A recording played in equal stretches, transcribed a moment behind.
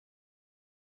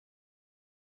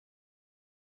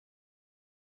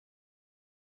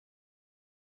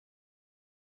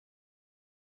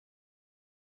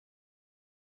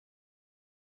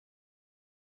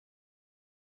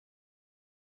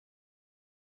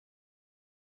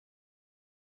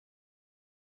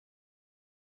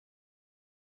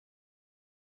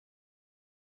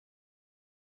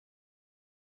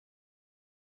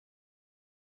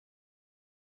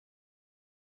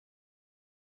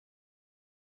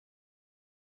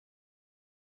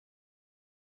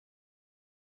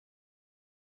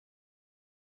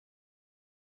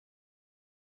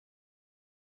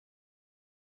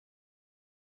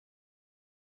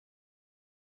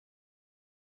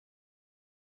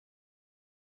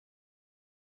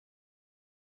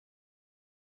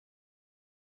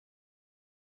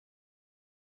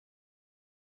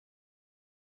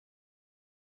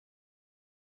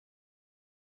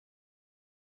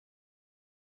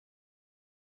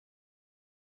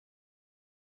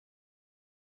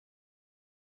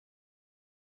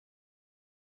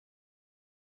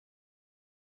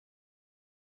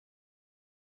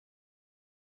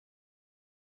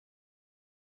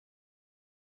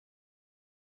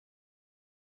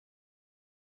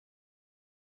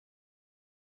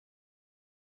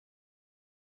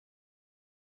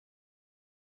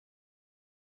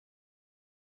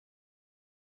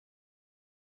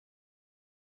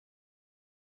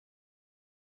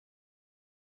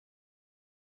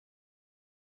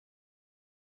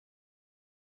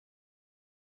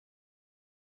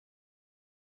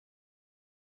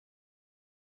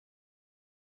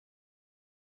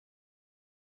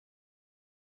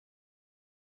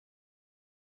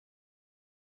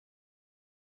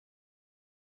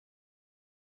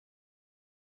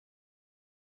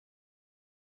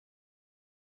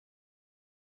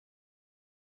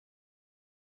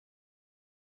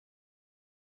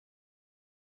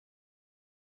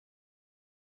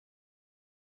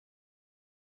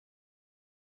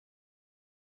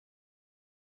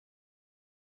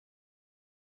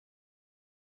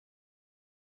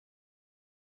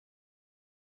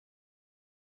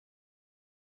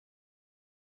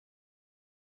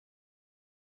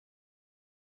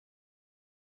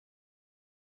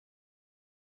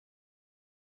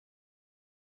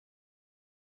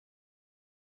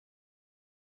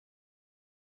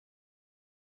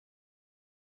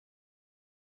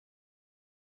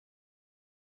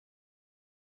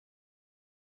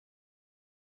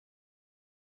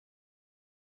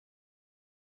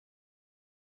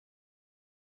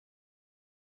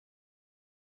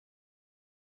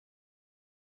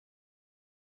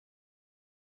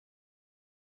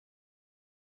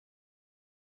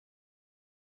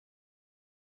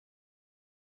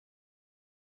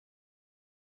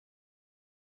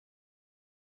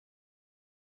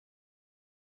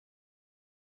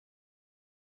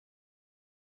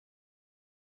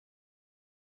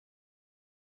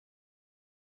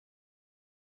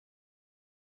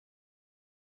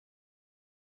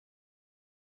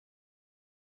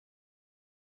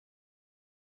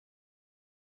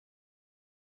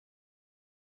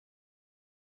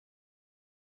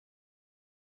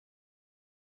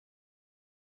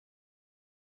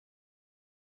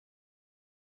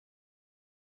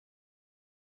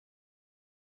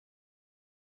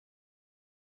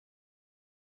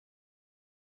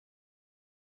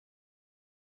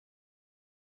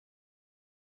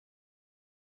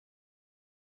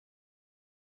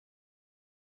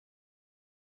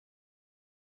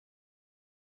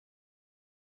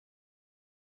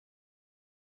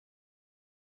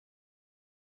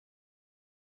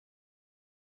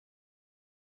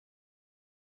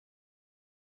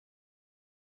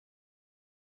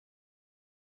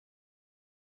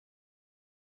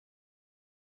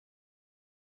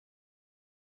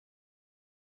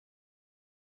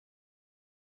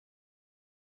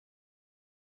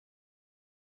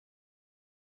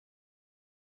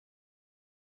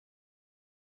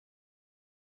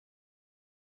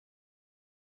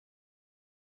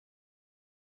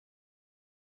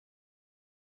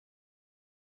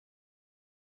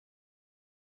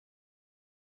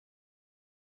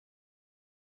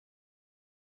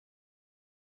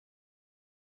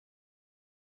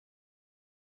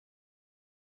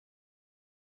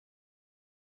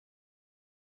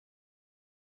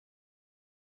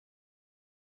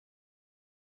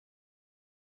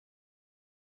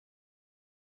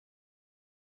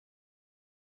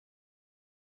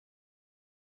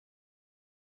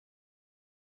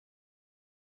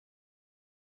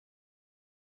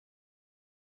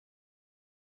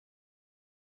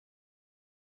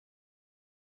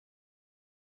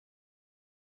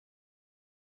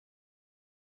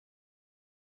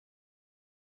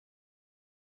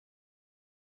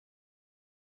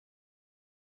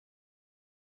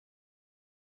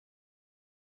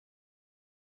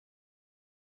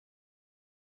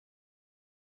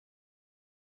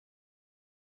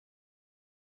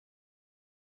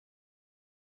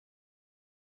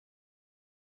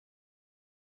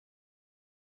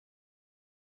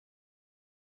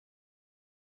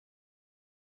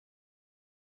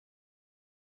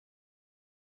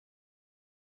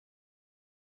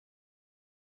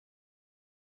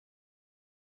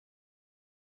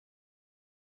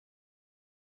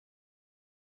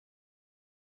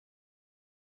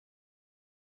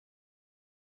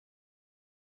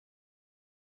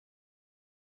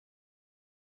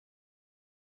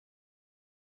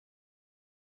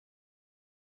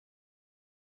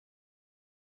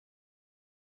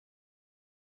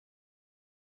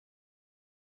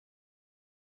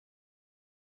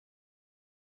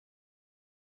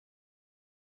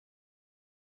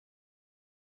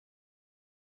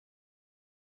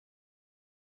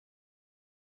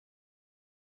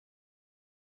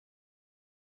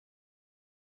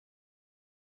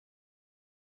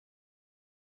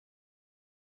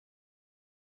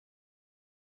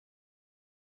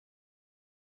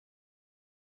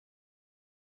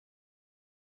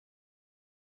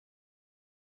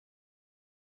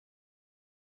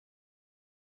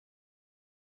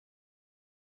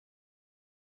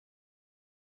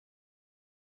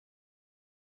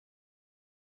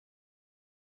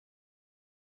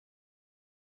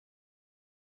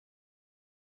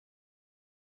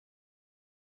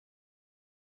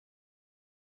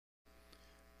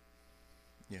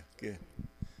Yeah, good.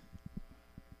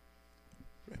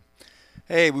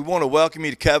 Hey, we want to welcome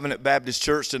you to Covenant Baptist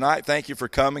Church tonight. Thank you for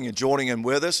coming and joining in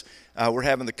with us. We're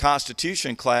having the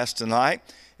Constitution class tonight,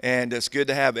 and it's good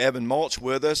to have Evan Mulch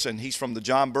with us, and he's from the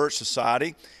John Birch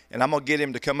Society. And I'm going to get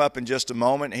him to come up in just a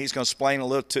moment. He's going to explain a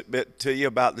little bit to you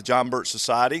about the John Birch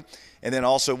Society, and then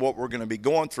also what we're going to be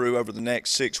going through over the next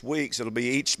 6 weeks. It'll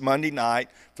be each Monday night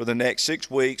for the next 6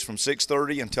 weeks from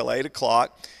 6:30 until 8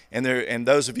 o'clock. And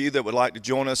those of you that would like to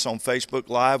join us on Facebook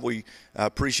Live, we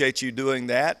appreciate you doing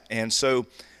that. And so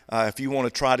if you want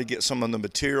to try to get some of the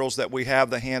materials that we have,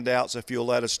 the handouts, if you'll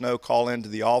let us know, call into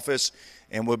the office,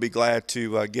 and we'll be glad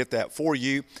to get that for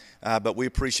you. But we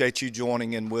appreciate you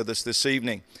joining in with us this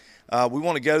evening. We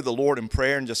want to go to the Lord in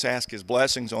prayer and just ask His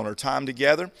blessings on our time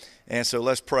together. And so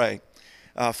let's pray.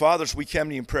 Father, as we come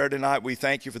to you in prayer tonight, we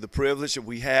thank you for the privilege that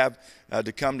we have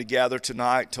to come together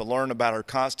tonight to learn about our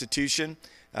Constitution.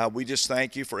 We just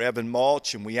thank you for Evan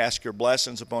Mulch, and we ask your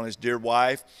blessings upon his dear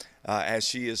wife as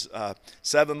she is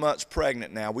 7 months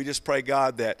pregnant now. We just pray,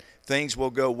 God, that things will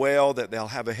go well, that they'll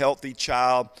have a healthy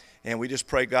child, and we just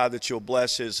pray, God, that you'll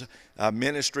bless his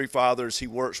ministry, Father, as he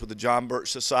works with the John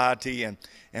Birch Society. And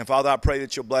Father, I pray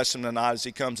that you'll bless him tonight as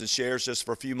he comes and shares just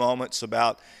for a few moments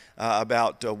about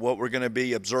what we're going to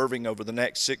be observing over the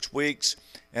next 6 weeks.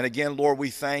 And again, Lord, we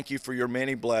thank you for your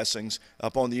many blessings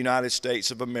upon the United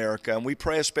States of America. And we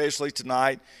pray especially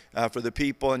tonight for the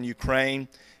people in Ukraine,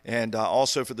 and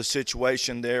also for the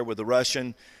situation there with the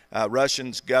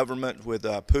Russian's government, with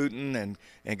Putin,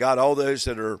 and God, all those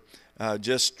that are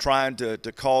just trying to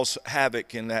cause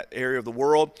havoc in that area of the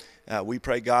world. We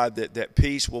pray, God, that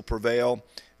peace will prevail.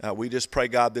 We just pray,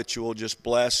 God, that you will just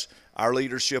bless our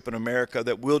leadership in America,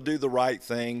 that we'll do the right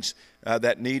things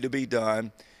that need to be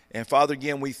done. And Father,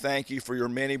 again, we thank you for your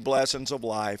many blessings of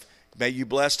life. May you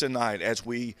bless tonight as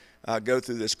we go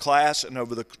through this class and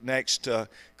over the next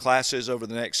classes over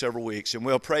the next several weeks. And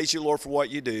we'll praise you, Lord, for what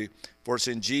you do. For it's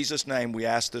in Jesus' name we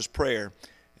ask this prayer.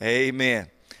 Amen.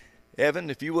 Evan,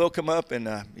 if you will come up and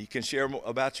you can share more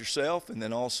about yourself and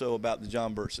then also about the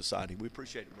John Birch Society. We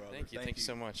appreciate it, brother. Thank you. Thank you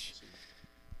so much.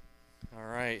 All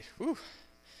right. Whew.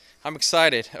 I'm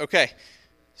excited. Okay.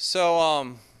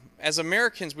 So as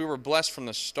Americans, we were blessed from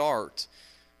the start.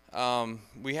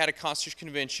 We had a Constitution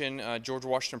Convention. George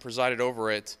Washington presided over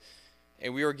it.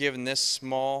 And we were given this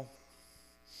small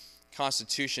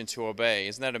Constitution to obey.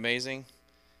 Isn't that amazing?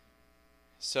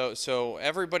 So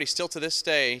everybody still to this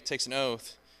day takes an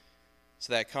oath to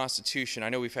that Constitution. I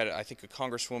know we've had, I think, a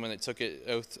congresswoman that took an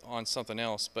oath on something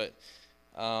else, but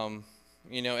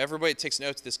everybody takes an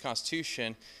oath to this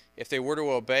Constitution. If they were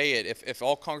to obey it, if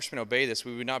all congressmen obey this,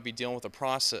 we would not be dealing with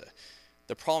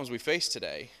the problems we face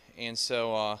today. And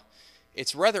so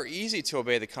it's rather easy to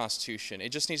obey the Constitution. It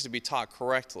just needs to be taught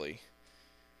correctly.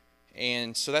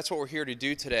 And so that's what we're here to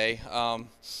do today.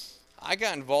 I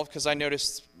got involved because I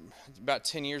noticed about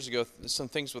 10 years ago some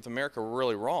things with America were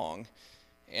really wrong.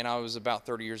 And I was about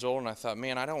 30 years old, and I thought,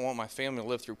 man, I don't want my family to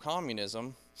live through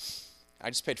communism. I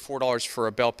just paid $4 for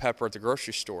a bell pepper at the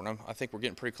grocery store, and I think we're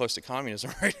getting pretty close to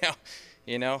communism right now.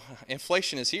 You know,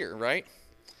 inflation is here, right?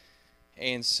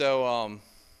 And so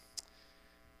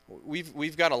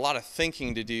we've got a lot of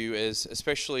thinking to do,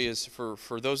 especially as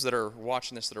for those that are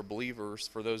watching this that are believers,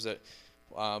 for those that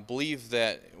believe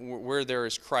that where there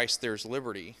is Christ, there's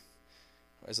liberty,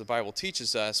 as the Bible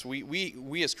teaches us.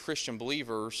 We as Christian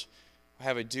believers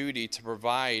have a duty to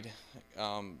provide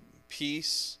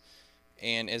peace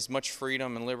and as much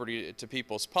freedom and liberty to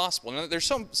people as possible. And there's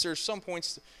some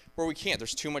points where we can't.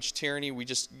 There's too much tyranny. We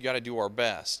just got to do our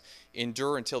best.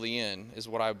 Endure until the end is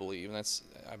what I believe, and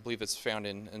I believe it's found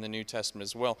in the New Testament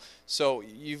as well. So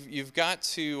you've got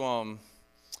to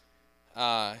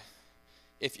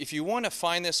if you want to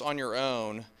find this on your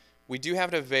own, we do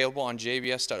have it available on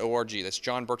jbs.org. That's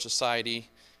John Birch Society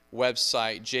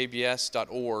website,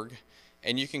 jbs.org.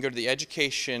 And you can go to the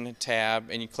Education tab,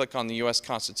 and you click on the U.S.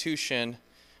 Constitution.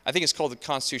 I think it's called the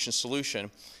Constitution Solution.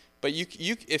 But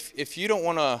if you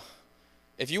want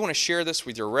to share this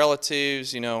with your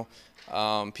relatives,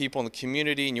 people in the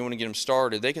community, and you want to get them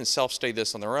started, they can self-study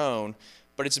this on their own.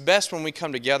 But it's best when we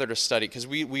come together to study, because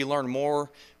we learn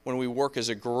more when we work as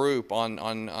a group on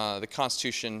the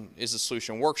Constitution is the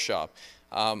Solution workshop.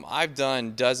 I've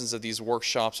done dozens of these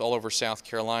workshops all over South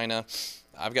Carolina.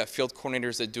 I've got field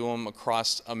coordinators that do them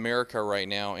across America right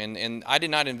now. And I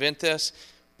did not invent this,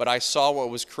 but I saw what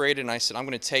was created, and I said, I'm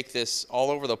going to take this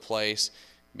all over the place,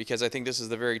 because I think this is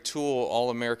the very tool all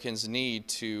Americans need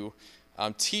to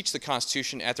teach the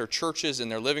Constitution at their churches, in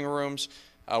their living rooms,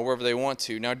 wherever they want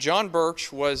to. Now, John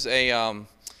Birch was a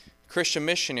Christian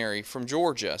missionary from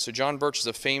Georgia. So John Birch is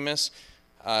a famous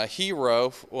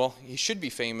hero. Well, he should be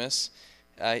famous.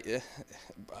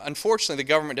 Unfortunately, the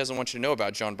government doesn't want you to know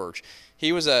about John Birch.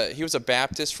 He was a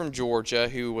Baptist from Georgia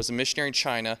who was a missionary in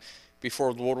China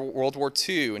before World War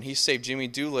II, and he saved Jimmy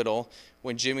Doolittle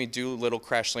when Jimmy Doolittle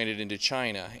crash landed into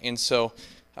China. And so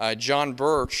John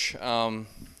Birch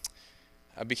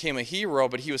became a hero,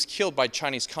 but he was killed by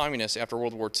Chinese communists after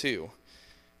World War II.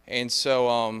 And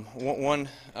so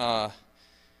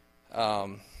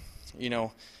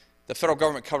the federal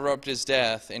government covered up his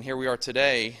death, and here we are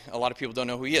today. A lot of people don't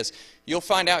know who he is. You'll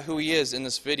find out who he is in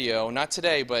this video, not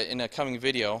today, but in a coming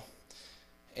video.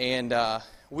 And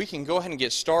we can go ahead and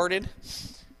get started.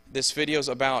 This video is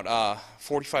about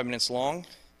 45 minutes long,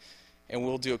 and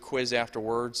we'll do a quiz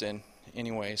afterwards. And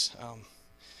anyways,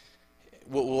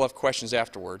 we'll have questions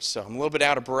afterwards. So I'm a little bit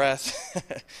out of breath.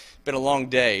 Been a long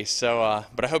day, so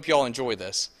but I hope you all enjoy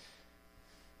this.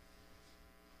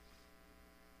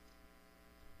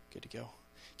 Good to go.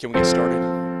 Can we get started?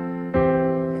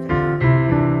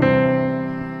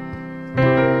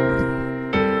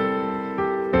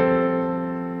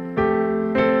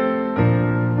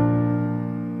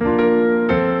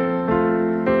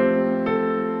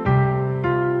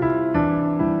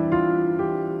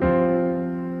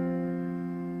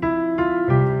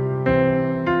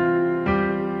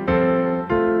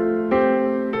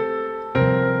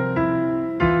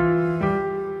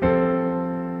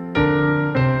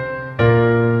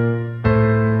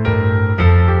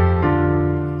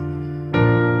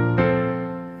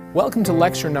 Welcome to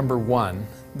lecture number 1,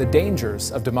 The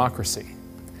Dangers of Democracy.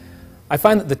 I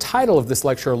find that the title of this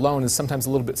lecture alone is sometimes a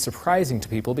little bit surprising to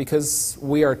people because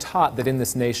we are taught that in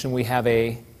this nation we have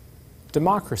a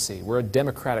democracy. We're a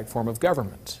democratic form of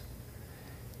government.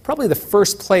 Probably the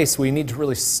first place we need to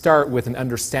really start with an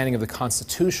understanding of the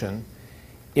Constitution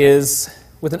is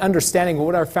with an understanding of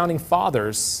what our founding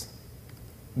fathers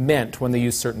meant when they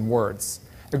used certain words.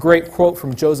 A great quote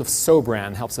from Joseph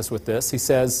Sobran helps us with this. He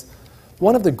says,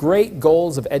 "One of the great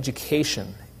goals of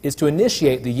education is to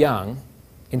initiate the young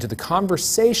into the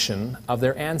conversation of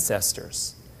their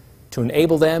ancestors, to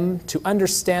enable them to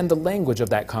understand the language of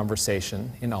that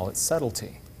conversation in all its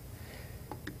subtlety."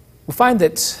 We find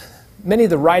that many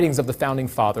of the writings of the Founding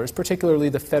Fathers, particularly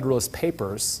the Federalist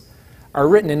Papers, are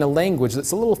written in a language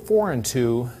that's a little foreign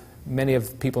to many of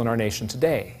the people in our nation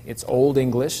today. It's Old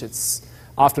English, it's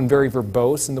often very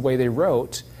verbose in the way they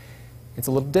wrote. It's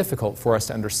a little difficult for us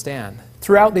to understand.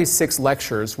 Throughout these 6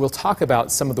 lectures, we'll talk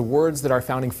about some of the words that our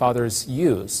Founding Fathers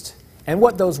used and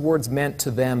what those words meant to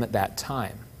them at that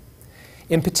time.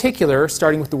 In particular,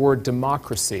 starting with the word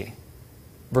democracy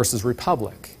versus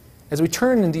republic. As we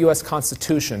turn in the U.S.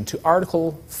 Constitution to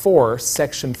Article 4,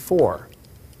 Section 4,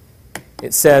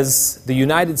 it says, "The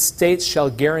United States shall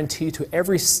guarantee to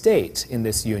every state in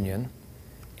this union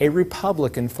a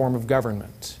republican form of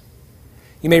government."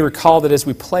 You may recall that as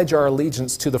we pledge our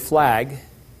allegiance to the flag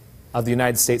of the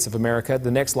United States of America, the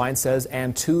next line says,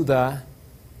 "and to the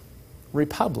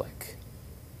republic,"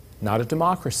 not a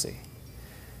democracy.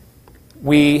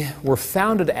 We were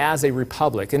founded as a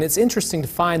republic, and it's interesting to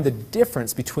find the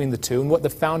difference between the two and what the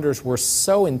founders were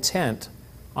so intent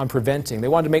on preventing. They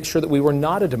wanted to make sure that we were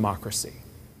not a democracy.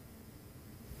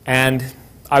 And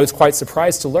I was quite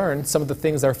surprised to learn some of the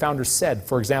things our founders said.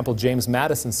 For example, James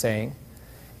Madison saying,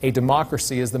 "A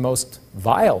democracy is the most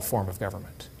vile form of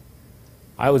government."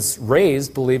 I was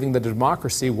raised believing that a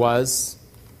democracy was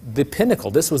the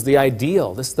pinnacle. This was the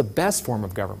ideal. This is the best form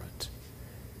of government.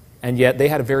 And yet they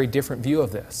had a very different view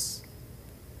of this.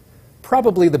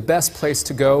 Probably the best place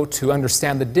to go to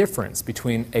understand the difference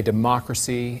between a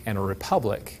democracy and a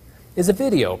republic is a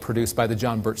video produced by the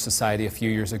John Birch Society a few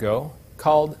years ago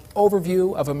called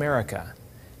Overview of America.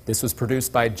 This was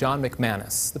produced by John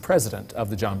McManus, the president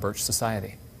of the John Birch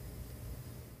Society.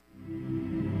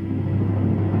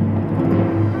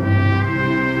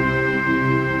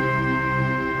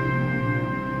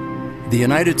 The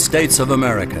United States of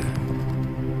America.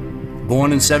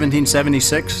 Born in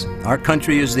 1776, our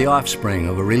country is the offspring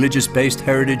of a religious-based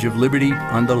heritage of liberty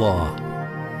under law.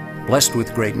 Blessed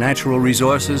with great natural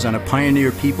resources and a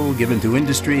pioneer people given to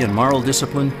industry and moral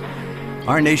discipline,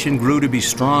 our nation grew to be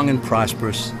strong and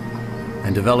prosperous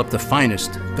and developed the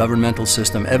finest governmental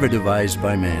system ever devised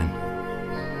by man.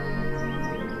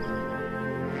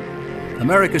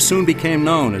 America soon became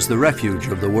known as the refuge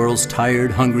of the world's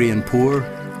tired, hungry, and poor.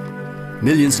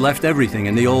 Millions left everything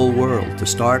in the old world to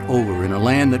start over in a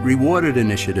land that rewarded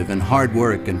initiative and hard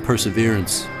work and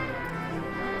perseverance.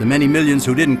 The many millions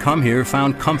who didn't come here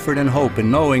found comfort and hope in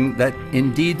knowing that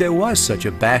indeed there was such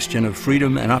a bastion of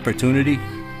freedom and opportunity,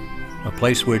 a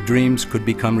place where dreams could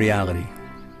become reality.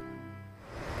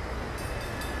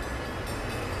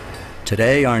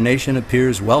 Today, our nation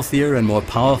appears wealthier and more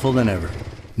powerful than ever.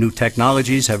 New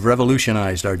technologies have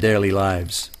revolutionized our daily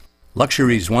lives.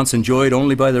 Luxuries once enjoyed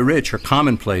only by the rich are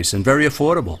commonplace and very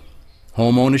affordable.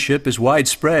 Home ownership is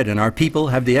widespread, and our people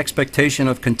have the expectation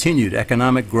of continued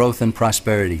economic growth and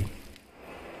prosperity.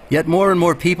 Yet more and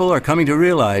more people are coming to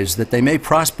realize that they may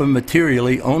prosper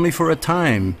materially only for a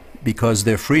time because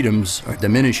their freedoms are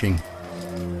diminishing.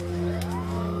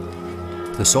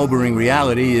 The sobering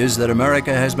reality is that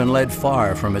America has been led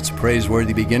far from its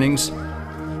praiseworthy beginnings.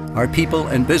 Our people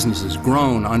and businesses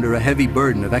groan under a heavy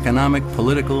burden of economic,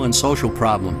 political, and social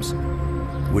problems,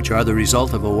 which are the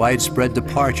result of a widespread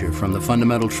departure from the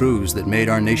fundamental truths that made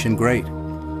our nation great.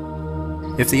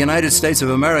 If the United States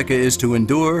of America is to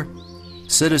endure,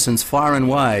 citizens far and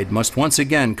wide must once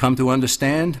again come to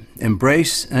understand,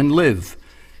 embrace, and live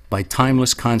by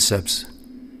timeless concepts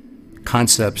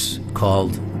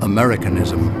called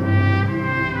Americanism.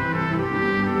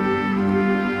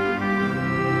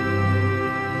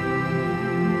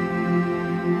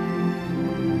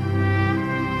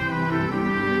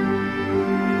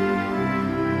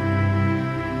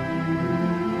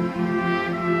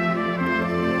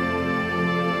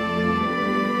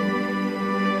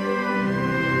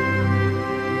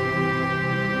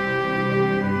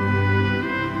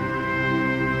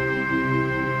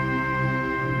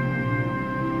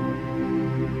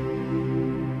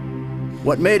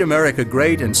 What made America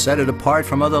great and set it apart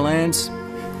from other lands?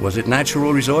 Was it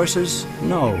natural resources?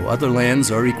 No, other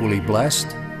lands are equally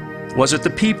blessed. Was it the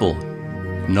people?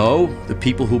 No, the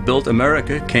people who built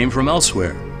America came from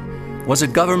elsewhere. Was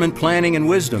it government planning and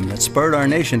wisdom that spurred our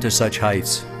nation to such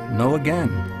heights? No again.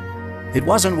 It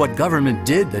wasn't what government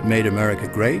did that made America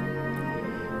great.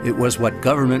 It was what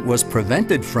government was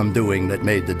prevented from doing that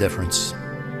made the difference.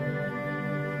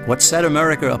 What set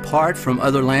America apart from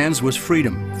other lands was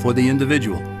freedom for the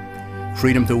individual.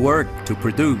 Freedom to work, to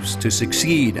produce, to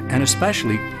succeed, and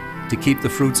especially to keep the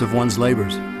fruits of one's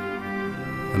labors.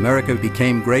 America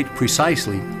became great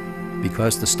precisely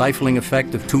because the stifling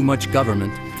effect of too much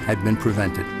government had been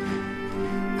prevented.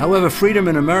 However, freedom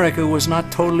in America was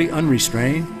not totally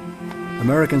unrestrained.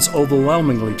 Americans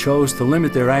overwhelmingly chose to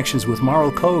limit their actions with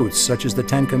moral codes such as the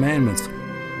Ten Commandments,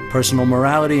 personal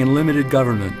morality, and limited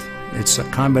government. It's a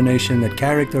combination that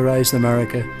characterized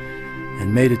America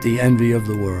and made it the envy of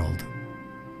the world.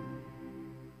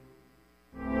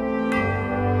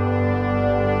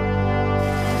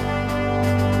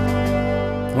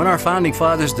 When our founding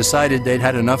fathers decided they'd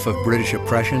had enough of British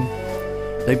oppression,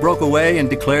 they broke away and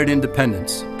declared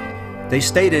independence. They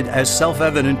stated as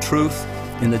self-evident truth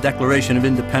in the Declaration of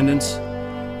Independence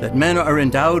that men are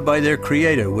endowed by their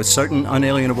Creator with certain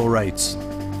unalienable rights.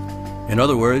 In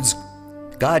other words,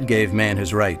 God gave man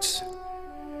his rights,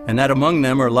 and that among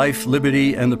them are life,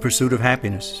 liberty, and the pursuit of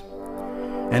happiness.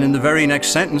 And in the very next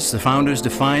sentence, the founders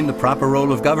defined the proper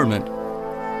role of government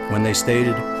when they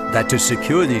stated that to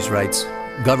secure these rights,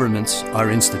 governments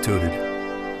are instituted.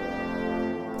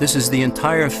 This is the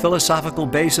entire philosophical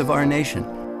base of our nation.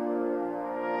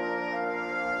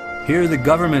 Here, the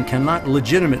government cannot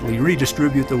legitimately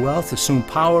redistribute the wealth, assume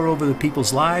power over the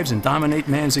people's lives, and dominate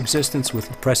man's existence with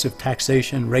oppressive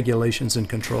taxation, regulations, and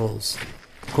controls.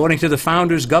 According to the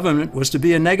founders, government was to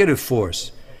be a negative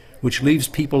force, which leaves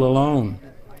people alone.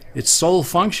 Its sole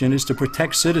function is to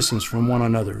protect citizens from one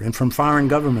another and from foreign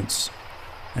governments,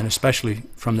 and especially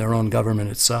from their own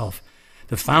government itself.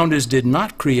 The founders did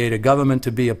not create a government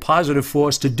to be a positive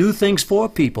force, to do things for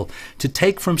people, to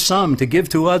take from some, to give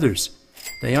to others.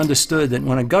 They understood that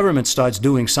when a government starts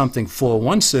doing something for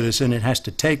one citizen, it has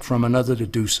to take from another to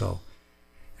do so.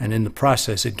 And in the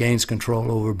process, it gains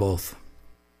control over both.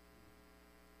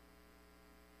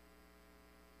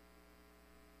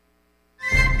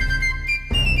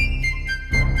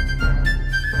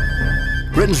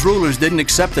 Britain's rulers didn't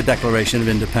accept the Declaration of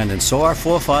Independence, so our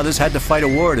forefathers had to fight a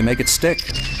war to make it stick.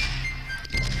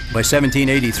 By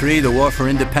 1783, the War for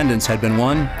Independence had been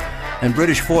won, and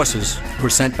British forces were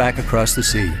sent back across the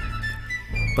sea.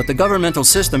 But the governmental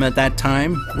system at that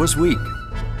time was weak.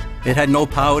 It had no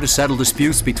power to settle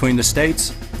disputes between the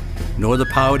states, nor the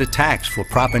power to tax for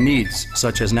proper needs,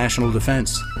 such as national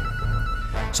defense.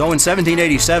 So in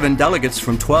 1787, delegates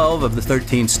from 12 of the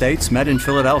 13 states met in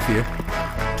Philadelphia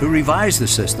to revise the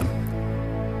system,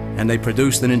 and they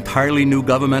produced an entirely new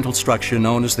governmental structure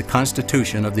known as the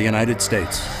Constitution of the United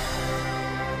States.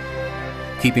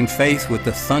 Keeping faith with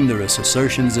the thunderous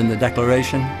assertions in the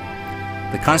Declaration,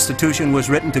 the Constitution was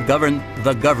written to govern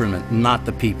the government, not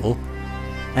the people,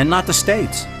 and not the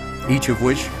states, each of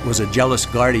which was a jealous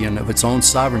guardian of its own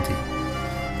sovereignty.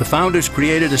 The founders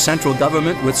created a central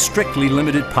government with strictly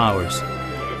limited powers.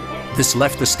 This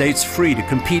left the states free to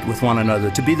compete with one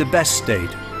another to be the best state,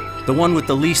 the one with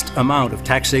the least amount of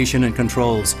taxation and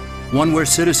controls, one where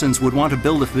citizens would want to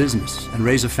build a business and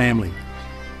raise a family.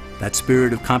 That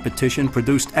spirit of competition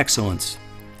produced excellence,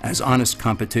 as honest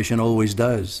competition always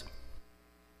does.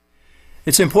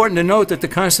 It's important to note that the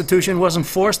Constitution wasn't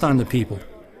forced on the people.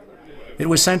 It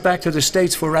was sent back to the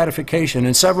states for ratification,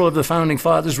 and several of the Founding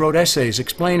Fathers wrote essays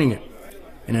explaining it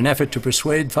in an effort to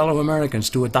persuade fellow Americans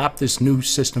to adopt this new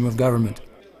system of government.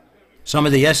 Some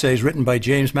of the essays written by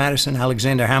James Madison,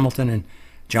 Alexander Hamilton, and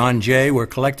John Jay were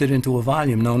collected into a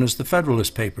volume known as the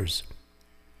Federalist Papers.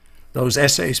 Those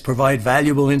essays provide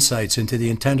valuable insights into the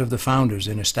intent of the founders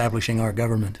in establishing our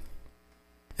government.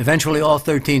 Eventually, all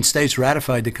 13 states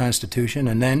ratified the Constitution,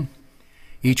 and then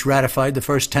each ratified the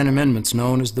first 10 amendments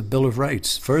known as the Bill of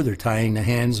Rights, further tying the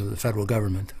hands of the federal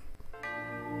government.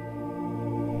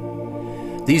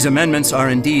 These amendments are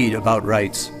indeed about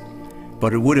rights,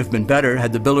 but it would have been better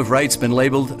had the Bill of Rights been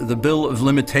labeled the Bill of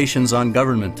Limitations on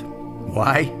Government.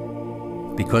 Why?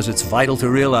 Because it's vital to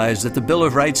realize that the Bill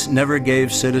of Rights never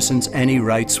gave citizens any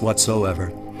rights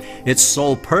whatsoever. Its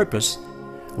sole purpose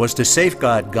was to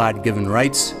safeguard God-given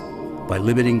rights by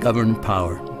limiting government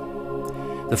power.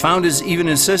 The founders even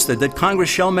insisted that Congress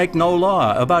shall make no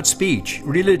law about speech,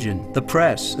 religion, the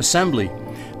press, assembly,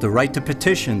 the right to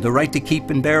petition, the right to keep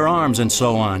and bear arms, and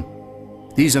so on.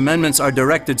 These amendments are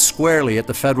directed squarely at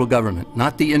the federal government,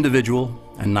 not the individual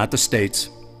and not the states.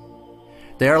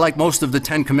 They are like most of the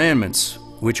 10 Commandments,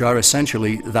 which are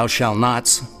essentially thou shalt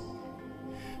nots.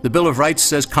 The Bill of Rights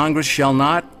says Congress shall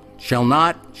not,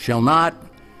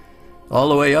 all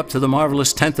the way up to the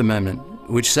marvelous 10th Amendment,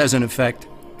 which says in effect,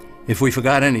 if we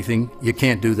forgot anything, you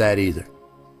can't do that either.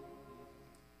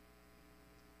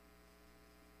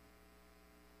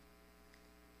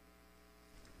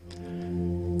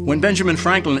 When Benjamin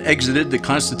Franklin exited the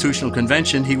Constitutional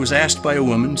Convention, he was asked by a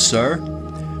woman, "Sir,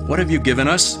 what have you given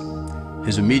us?"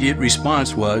 His immediate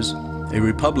response was, "A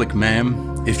republic,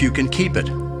 ma'am, if you can keep it."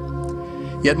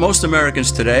 Yet most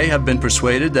Americans today have been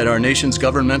persuaded that our nation's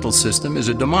governmental system is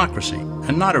a democracy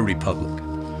and not a republic.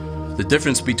 The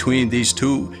difference between these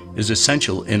two is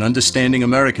essential in understanding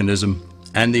Americanism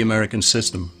and the American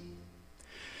system.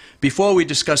 Before we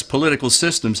discuss political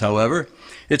systems, however,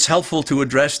 it's helpful to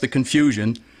address the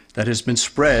confusion that has been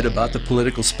spread about the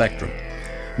political spectrum.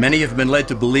 Many have been led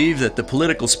to believe that the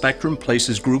political spectrum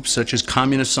places groups such as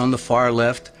communists on the far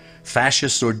left,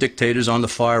 fascists or dictators on the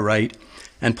far right,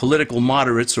 and political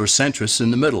moderates or centrists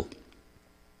in the middle.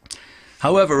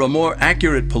 However, a more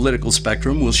accurate political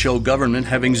spectrum will show government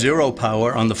having 0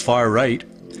 power on the far right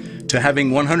to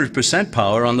having 100%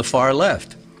 power on the far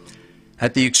left.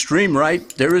 At the extreme right,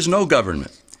 there is no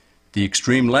government. The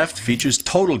extreme left features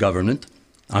total government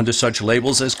under such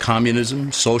labels as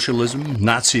communism, socialism,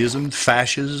 Nazism,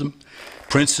 fascism,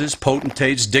 princes,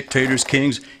 potentates, dictators,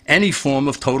 kings, any form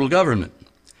of total government.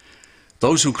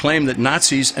 Those who claim that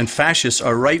Nazis and fascists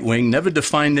are right-wing never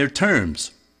define their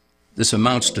terms. This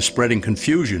amounts to spreading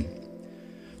confusion.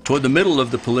 Toward the middle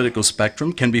of the political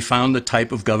spectrum can be found the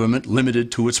type of government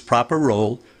limited to its proper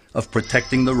role of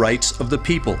protecting the rights of the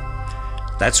people.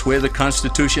 That's where the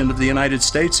Constitution of the United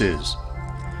States is.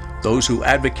 Those who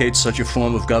advocate such a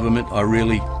form of government are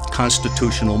really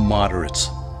constitutional moderates.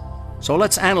 So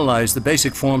let's analyze the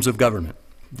basic forms of government.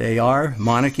 They are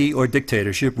monarchy or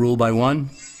dictatorship ruled by one,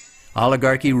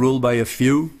 oligarchy ruled by a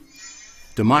few,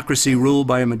 democracy ruled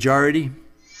by a majority,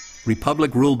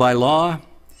 republic ruled by law,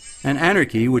 and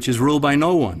anarchy, which is ruled by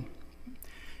no one.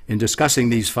 In discussing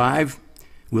these 5,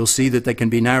 we'll see that they can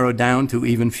be narrowed down to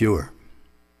even fewer.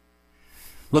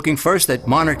 Looking first at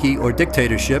monarchy or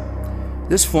dictatorship,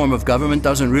 this form of government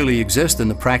doesn't really exist in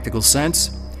the practical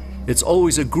sense. It's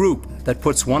always a group that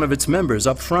puts one of its members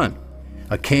up front.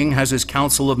 A king has his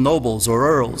council of nobles or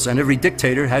earls, and every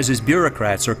dictator has his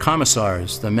bureaucrats or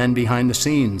commissars, the men behind the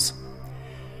scenes.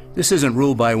 This isn't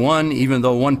ruled by one, even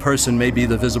though one person may be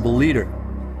the visible leader.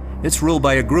 It's ruled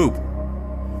by a group.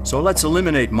 So let's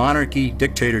eliminate monarchy,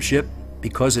 dictatorship,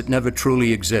 because it never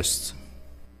truly exists.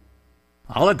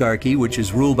 Oligarchy, which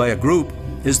is ruled by a group,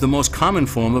 is the most common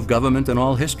form of government in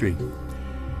all history,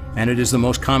 and it is the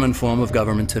most common form of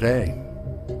government today.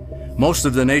 Most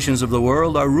of the nations of the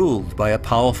world are ruled by a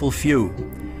powerful few,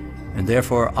 and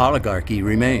therefore oligarchy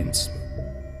remains.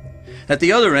 At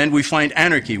the other end, we find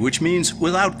anarchy, which means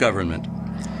without government.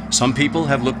 Some people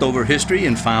have looked over history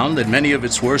and found that many of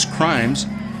its worst crimes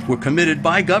were committed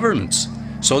by governments,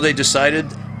 so they decided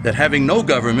that having no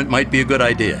government might be a good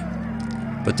idea.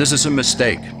 But this is a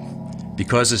mistake,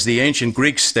 because as the ancient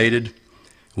Greeks stated,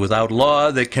 without law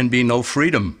there can be no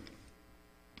freedom.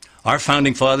 Our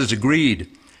founding fathers agreed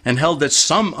and held that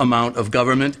some amount of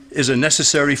government is a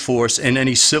necessary force in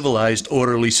any civilized,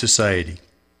 orderly society.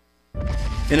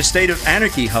 In a state of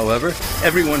anarchy, however,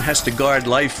 everyone has to guard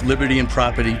life, liberty, and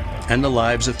property, and the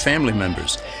lives of family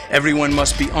members. Everyone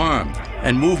must be armed,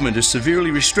 and movement is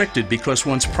severely restricted because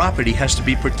one's property has to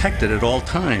be protected at all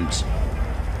times.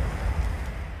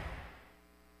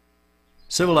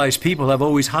 Civilized people have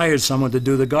always hired someone to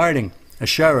do the guarding, a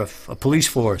sheriff, a police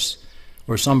force,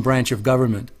 or some branch of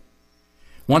government.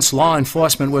 Once law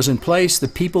enforcement was in place, the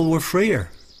people were freer.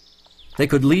 They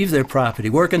could leave their property,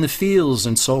 work in the fields,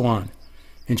 and so on.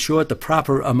 In short, the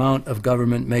proper amount of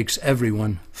government makes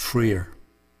everyone freer.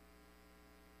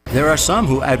 There are some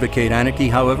who advocate anarchy,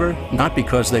 however, not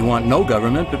because they want no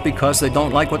government, but because they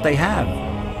don't like what they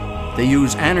have. They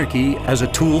use anarchy as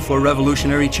a tool for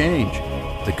revolutionary change.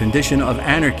 The condition of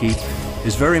anarchy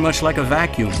is very much like a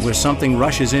vacuum where something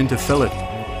rushes in to fill it.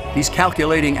 These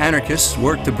calculating anarchists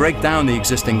work to break down the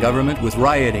existing government with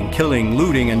rioting, killing,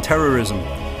 looting, and terrorism.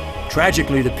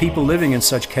 Tragically, the people living in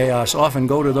such chaos often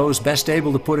go to those best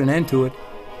able to put an end to it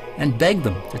and beg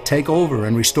them to take over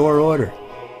and restore order.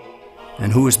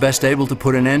 And who is best able to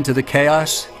put an end to the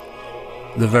chaos?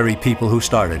 The very people who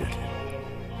started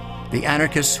it. The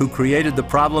anarchists who created the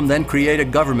problem then create a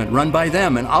government run by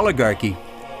them, an oligarchy,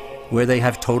 where they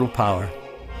have total power.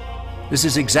 This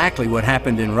is exactly what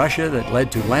happened in Russia that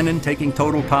led to Lenin taking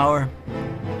total power,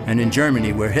 and in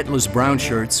Germany, where Hitler's brown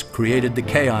shirts created the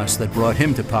chaos that brought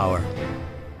him to power.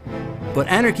 But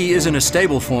anarchy isn't a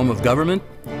stable form of government.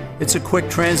 It's a quick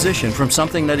transition from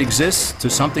something that exists to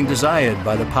something desired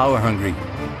by the power-hungry.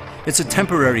 It's a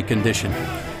temporary condition,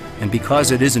 and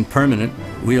because it isn't permanent,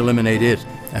 we eliminate it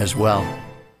as well.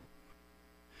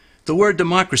 The word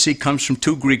democracy comes from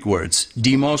two Greek words,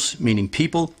 demos, meaning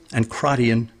people, and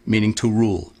kratein, meaning to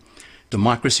rule.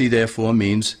 Democracy, therefore,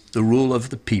 means the rule of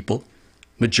the people,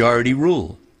 majority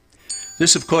rule.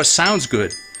 This, of course, sounds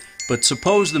good, but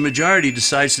suppose the majority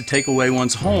decides to take away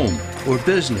one's home, or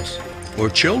business, or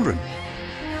children.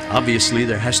 Obviously,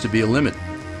 there has to be a limit.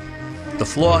 The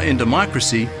flaw in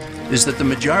democracy is that the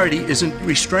majority isn't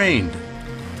restrained.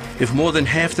 If more than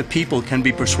half the people can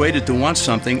be persuaded to want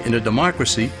something in a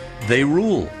democracy, they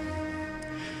rule.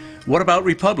 What about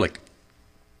republic?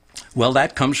 Well,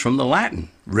 that comes from the Latin,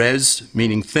 res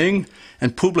meaning thing,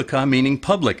 and publica meaning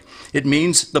public. It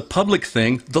means the public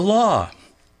thing, the law.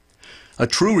 A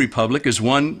true republic is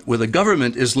one where the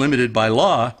government is limited by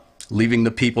law, leaving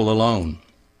the people alone.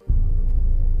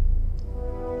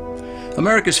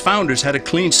 America's founders had a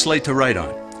clean slate to write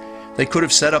on. They could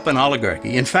have set up an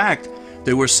oligarchy. In fact,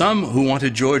 there were some who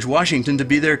wanted George Washington to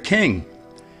be their king.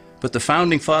 But the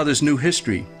Founding Fathers knew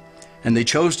history, and they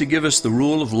chose to give us the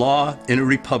rule of law in a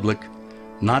republic,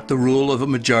 not the rule of a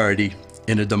majority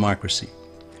in a democracy.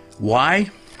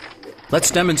 Why? Let's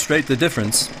demonstrate the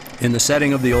difference in the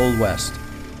setting of the Old West.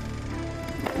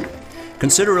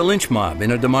 Consider a lynch mob in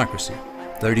a democracy.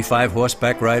 35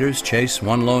 horseback riders chase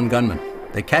one lone gunman.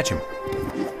 They catch him,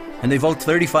 and they vote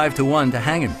 35-1 to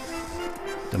hang him.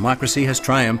 Democracy has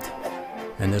triumphed,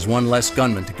 and there's one less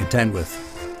gunman to contend with.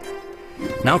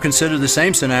 Now consider the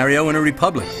same scenario in a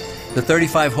republic. The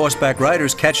 35 horseback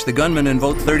riders catch the gunman and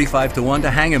vote 35-1 to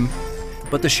hang him,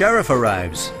 but the sheriff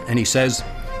arrives, and he says,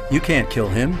 "You can't kill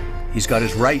him. He's got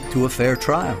his right to a fair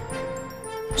trial."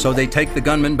 So they take the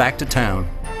gunman back to town.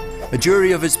 A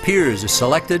jury of his peers is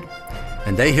selected,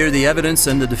 and they hear the evidence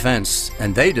and the defense,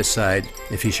 and they decide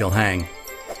if he shall hang.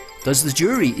 Does the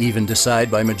jury even decide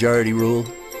by majority rule?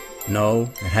 No,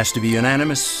 it has to be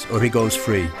unanimous, or he goes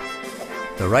free.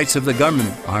 The rights of the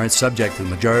government aren't subject to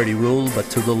majority rule, but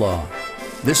to the law.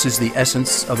 This is the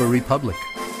essence of a republic.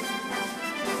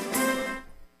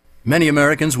 Many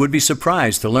Americans would be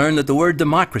surprised to learn that the word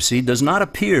democracy does not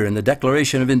appear in the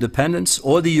Declaration of Independence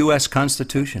or the U.S.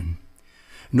 Constitution,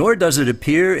 nor does it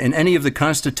appear in any of the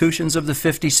constitutions of the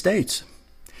 50 states.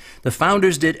 The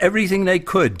founders did everything they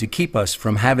could to keep us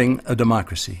from having a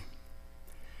democracy.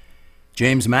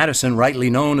 James Madison, rightly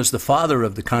known as the father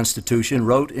of the Constitution,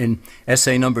 wrote in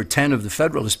essay number 10 of the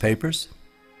Federalist Papers,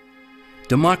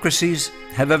 "Democracies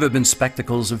have ever been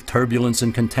spectacles of turbulence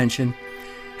and contention,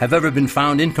 have ever been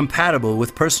found incompatible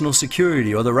with personal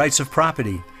security or the rights of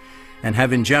property, and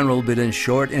have in general been as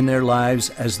short in their lives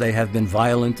as they have been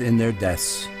violent in their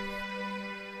deaths."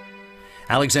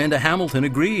 Alexander Hamilton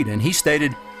agreed, and he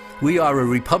stated, "We are a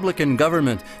republican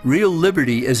government. Real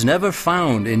liberty is never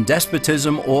found in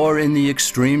despotism or in the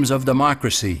extremes of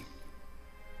democracy."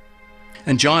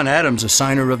 And John Adams, a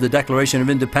signer of the Declaration of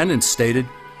Independence, stated,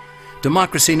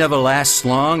 "Democracy never lasts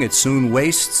long. It soon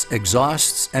wastes,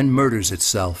 exhausts, and murders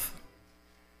itself."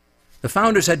 The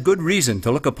founders had good reason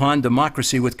to look upon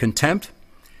democracy with contempt,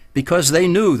 because they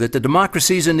knew that the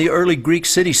democracies in the early Greek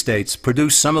city-states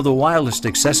produced some of the wildest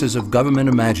excesses of government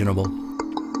imaginable.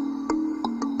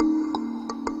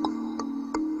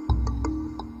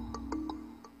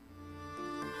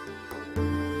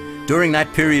 During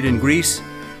that period in Greece,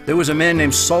 there was a man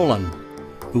named Solon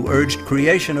who urged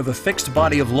creation of a fixed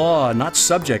body of law not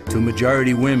subject to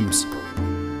majority whims.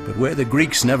 But where the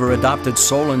Greeks never adopted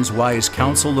Solon's wise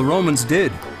counsel, the Romans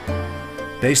did.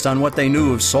 Based on what they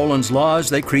knew of Solon's laws,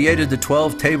 they created the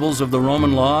 12 tables of the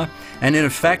Roman law and in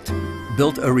effect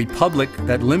built a republic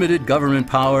that limited government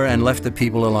power and left the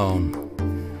people alone.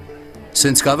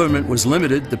 Since government was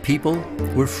limited, the people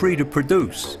were free to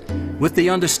produce, with the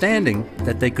understanding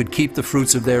that they could keep the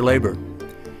fruits of their labor.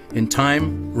 In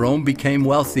time, Rome became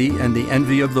wealthy and the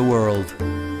envy of the world.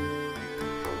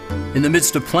 In the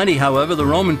midst of plenty, however, the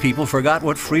Roman people forgot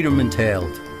what freedom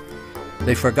entailed.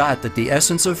 They forgot that the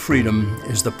essence of freedom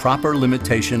is the proper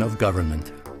limitation of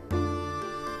government.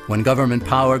 When government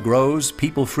power grows,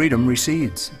 people freedom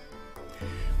recedes.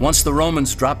 Once the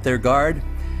Romans dropped their guard,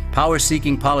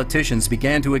 power-seeking politicians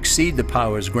began to exceed the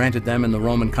powers granted them in the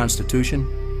Roman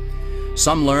Constitution.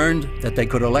 Some learned that they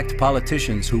could elect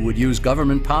politicians who would use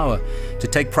government power to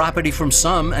take property from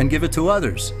some and give it to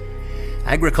others.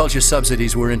 Agriculture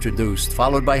subsidies were introduced,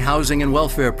 followed by housing and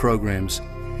welfare programs.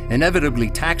 Inevitably,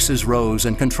 taxes rose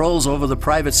and controls over the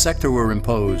private sector were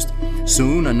imposed.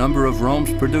 Soon, a number of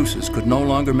Rome's producers could no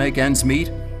longer make ends meet,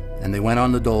 and they went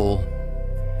on the dole.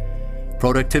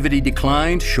 Productivity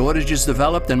declined, shortages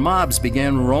developed, and mobs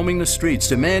began roaming the streets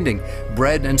demanding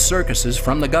bread and circuses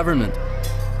from the government.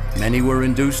 Many were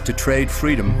induced to trade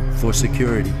freedom for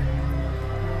security.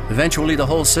 Eventually, the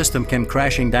whole system came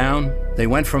crashing down. They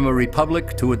went from a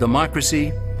republic to a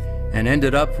democracy and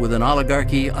ended up with an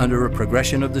oligarchy under a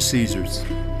progression of the Caesars.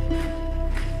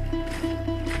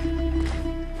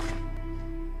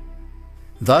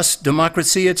 Thus,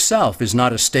 democracy itself is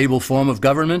not a stable form of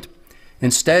government.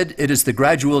 Instead, it is the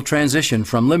gradual transition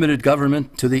from limited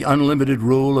government to the unlimited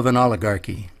rule of an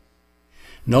oligarchy.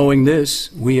 Knowing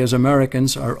this, we as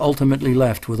Americans are ultimately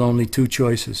left with only two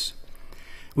choices.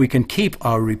 We can keep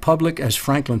our republic, as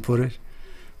Franklin put it,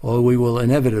 or we will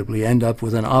inevitably end up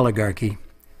with an oligarchy,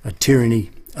 a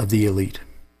tyranny of the elite.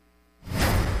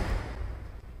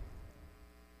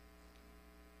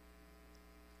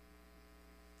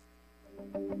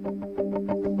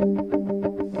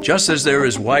 Just as there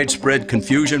is widespread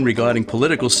confusion regarding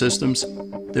political systems,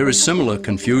 there is similar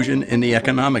confusion in the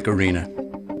economic arena.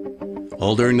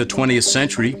 All during the 20th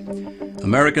century,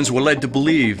 Americans were led to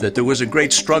believe that there was a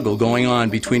great struggle going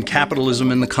on between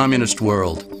capitalism and the communist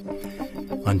world.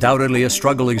 Undoubtedly, a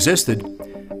struggle existed,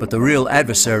 but the real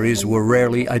adversaries were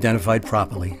rarely identified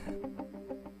properly.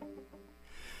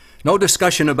 No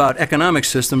discussion about economic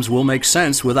systems will make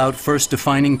sense without first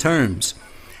defining terms.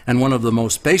 And one of the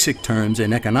most basic terms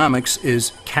in economics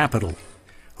is capital,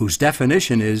 whose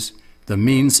definition is the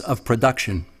means of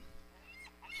production.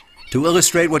 To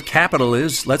illustrate what capital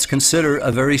is, let's consider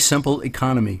a very simple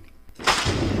economy.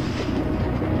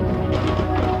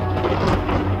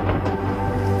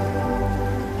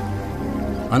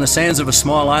 On the sands of a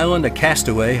small island, a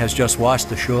castaway has just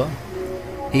washed ashore.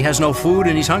 He has no food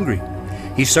and he's hungry.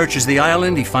 He searches the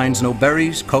island, he finds no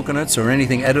berries, coconuts, or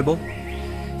anything edible.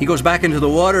 He goes back into the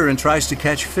water and tries to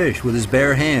catch fish with his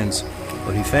bare hands,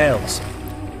 but he fails.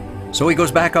 So he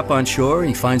goes back up on shore and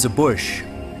he finds a bush.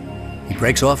 He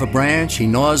breaks off a branch, he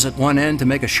gnaws at one end to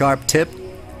make a sharp tip.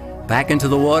 Back into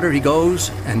the water he goes,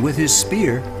 and with his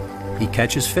spear, he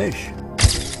catches fish.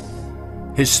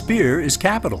 His spear is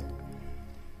capital.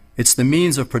 It's the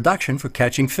means of production for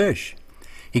catching fish.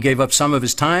 He gave up some of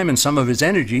his time and some of his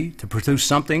energy to produce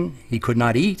something he could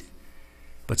not eat,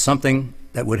 but something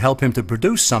that would help him to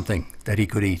produce something that he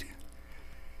could eat.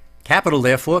 Capital,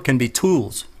 therefore, can be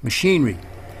tools, machinery,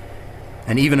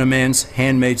 and even a man's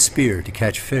handmade spear to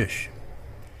catch fish.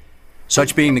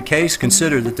 Such being the case,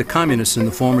 consider that the communists in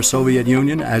the former Soviet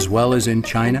Union, as well as in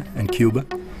China and Cuba,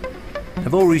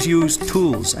 have always used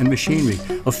tools and machinery.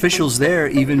 Officials there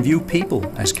even view people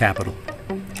as capital.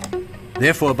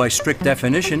 Therefore, by strict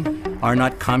definition, are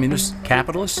not communists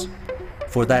capitalists?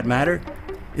 For that matter,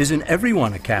 isn't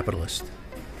everyone a capitalist?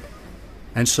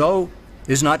 And so,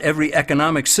 is not every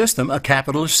economic system a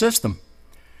capitalist system?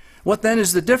 What then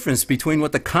is the difference between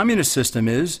what the communist system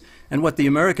is and what the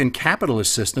American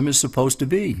capitalist system is supposed to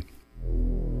be?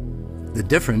 The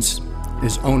difference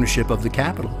is ownership of the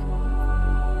capital.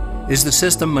 Is the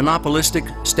system monopolistic,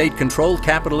 state-controlled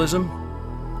capitalism,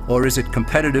 or is it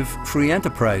competitive, free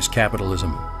enterprise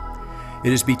capitalism?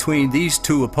 It is between these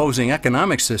two opposing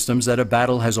economic systems that a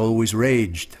battle has always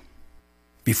raged.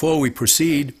 Before we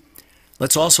proceed,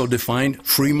 Let's also define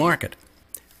free market.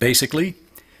 Basically,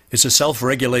 it's a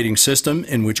self-regulating system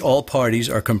in which all parties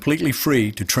are completely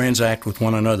free to transact with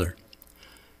one another.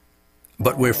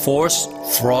 But where force,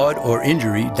 fraud, or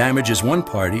injury damages one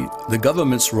party, the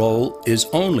government's role is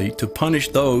only to punish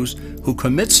those who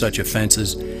commit such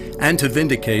offenses and to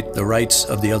vindicate the rights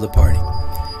of the other party.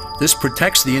 This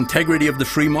protects the integrity of the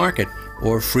free market,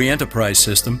 or free enterprise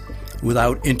system,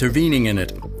 without intervening in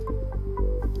it.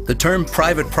 The term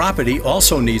private property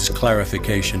also needs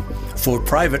clarification, for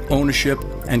private ownership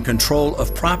and control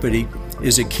of property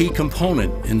is a key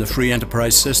component in the free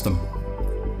enterprise system.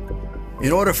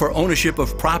 In order for ownership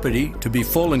of property to be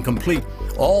full and complete,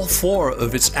 all four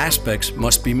of its aspects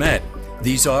must be met.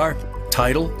 These are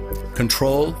title,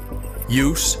 control,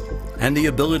 use, and the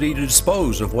ability to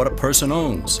dispose of what a person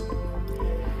owns.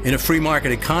 In a free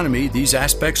market economy, these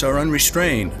aspects are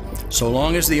unrestrained, so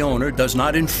long as the owner does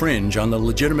not infringe on the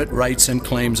legitimate rights and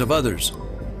claims of others.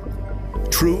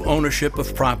 True ownership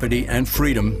of property and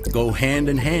freedom go hand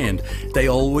in hand. They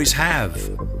always have.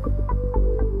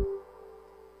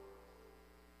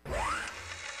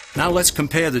 Now let's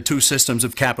compare the two systems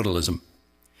of capitalism.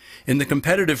 In the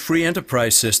competitive free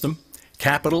enterprise system,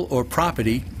 capital or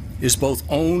property is both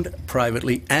owned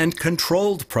privately and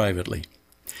controlled privately.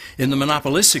 In the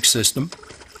monopolistic system,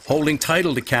 holding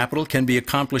title to capital can be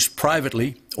accomplished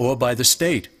privately or by the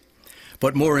state.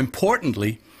 But more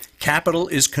importantly, capital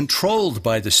is controlled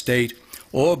by the state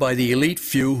or by the elite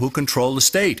few who control the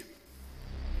state.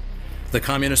 The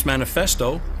Communist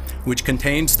Manifesto, which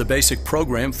contains the basic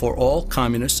program for all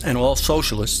communists and all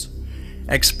socialists,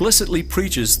 explicitly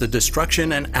preaches the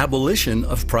destruction and abolition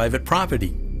of private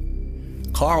property.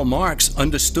 Karl Marx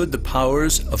understood the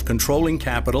powers of controlling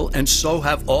capital, and so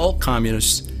have all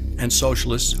communists and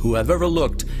socialists who have ever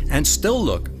looked and still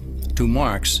look to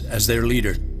Marx as their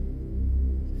leader.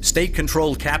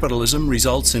 State-controlled capitalism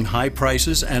results in high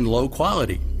prices and low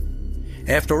quality.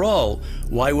 After all,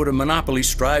 why would a monopoly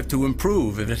strive to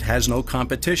improve if it has no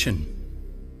competition?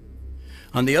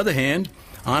 On the other hand,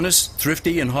 honest,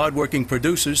 thrifty, and hard-working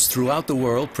producers throughout the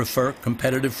world prefer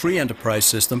competitive free enterprise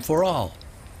system for all.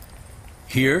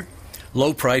 Here,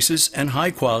 low prices and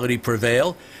high quality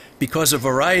prevail because a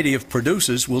variety of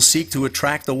producers will seek to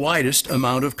attract the widest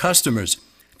amount of customers.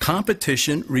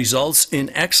 Competition results in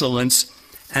excellence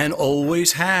and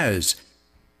always has.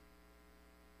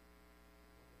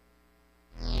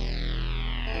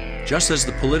 Just as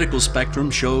the political spectrum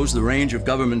shows the range of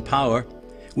government power,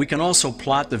 we can also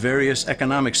plot the various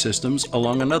economic systems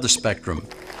along another spectrum.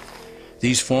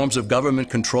 These forms of government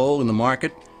control in the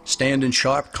market stand in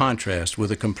sharp contrast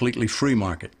with a completely free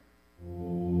market.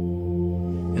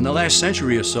 In the last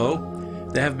century or so,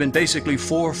 there have been basically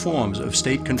four forms of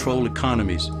state-controlled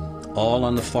economies, all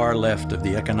on the far left of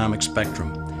the economic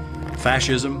spectrum: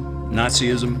 fascism,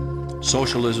 Nazism,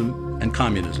 socialism, and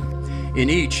communism. In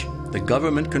each, the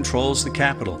government controls the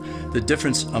capital. The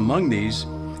difference among these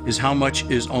is how much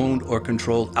is owned or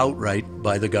controlled outright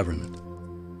by the government.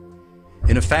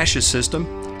 In a fascist system,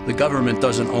 the government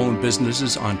doesn't own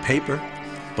businesses on paper,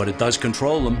 but it does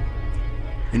control them.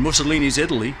 In Mussolini's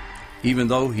Italy, even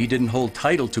though he didn't hold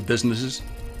title to businesses,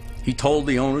 he told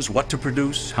the owners what to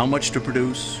produce, how much to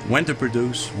produce, when to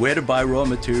produce, where to buy raw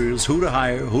materials, who to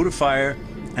hire, who to fire,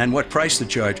 and what price to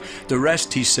charge. The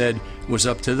rest, he said, was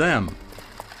up to them.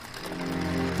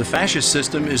 The fascist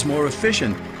system is more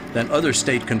efficient than other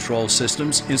state-controlled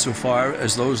systems insofar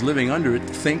as those living under it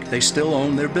think they still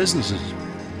own their businesses.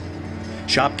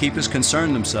 Shopkeepers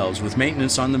concern themselves with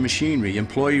maintenance on the machinery,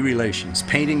 employee relations,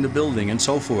 painting the building, and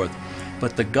so forth.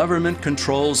 But the government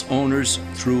controls owners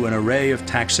through an array of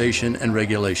taxation and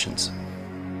regulations.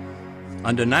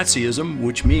 Under Nazism,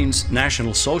 which means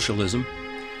National Socialism,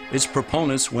 its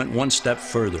proponents went one step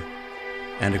further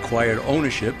and acquired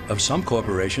ownership of some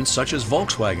corporations such as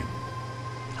Volkswagen.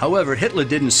 However, Hitler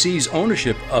didn't seize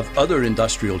ownership of other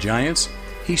industrial giants,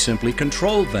 he simply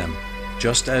controlled them,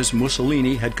 just as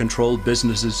Mussolini had controlled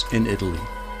businesses in Italy.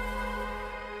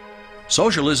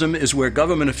 Socialism is where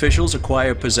government officials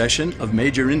acquire possession of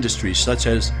major industries such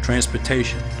as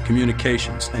transportation,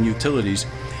 communications, and utilities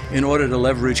in order to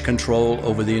leverage control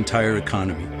over the entire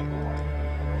economy.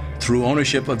 Through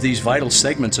ownership of these vital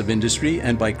segments of industry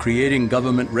and by creating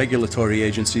government regulatory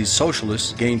agencies,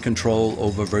 socialists gain control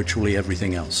over virtually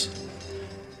everything else.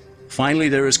 Finally,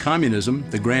 there is communism,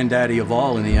 the granddaddy of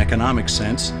all in the economic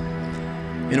sense.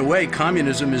 In a way,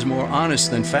 communism is more honest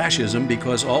than fascism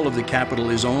because all of the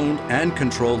capital is owned and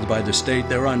controlled by the state.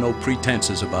 There are no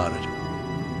pretenses about it.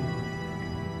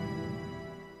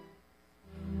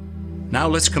 Now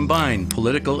let's combine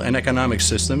political and economic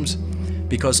systems,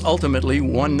 because ultimately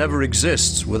one never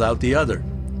exists without the other.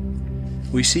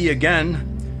 we see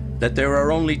again that there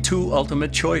are only two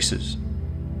ultimate choices: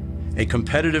 a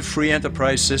competitive free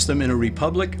enterprise system in a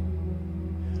republic,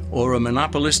 or a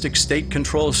monopolistic state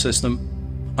control system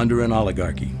under an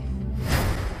oligarchy.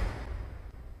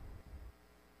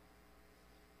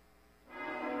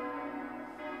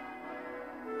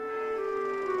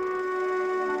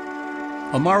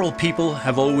 A moral people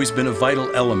have always been a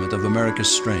vital element of America's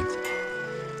strength.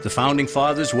 The Founding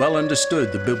Fathers well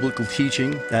understood the biblical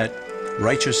teaching that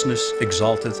righteousness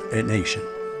exalteth a nation.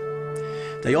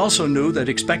 They also knew that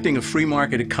expecting a free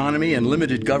market economy and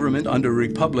limited government under a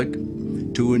republic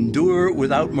to endure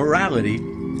without morality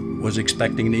was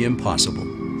expecting the impossible.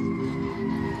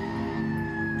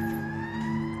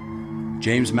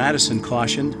 James Madison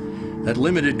cautioned that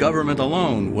limited government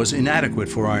alone was inadequate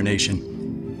for our nation.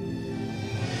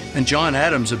 And John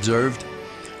Adams observed,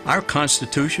 "Our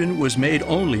Constitution was made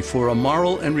only for a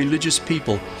moral and religious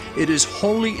people. It is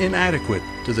wholly inadequate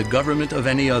to the government of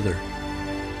any other."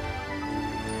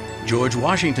 George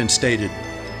Washington stated,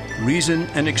 "Reason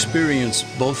and experience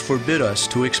both forbid us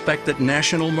to expect that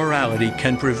national morality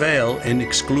can prevail in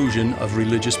exclusion of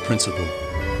religious principle."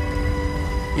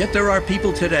 Yet there are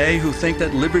people today who think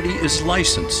that liberty is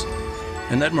license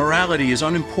and that morality is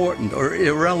unimportant or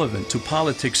irrelevant to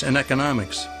politics and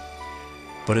economics.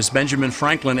 But as Benjamin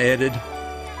Franklin added,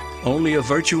 only a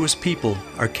virtuous people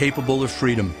are capable of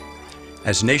freedom.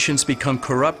 As nations become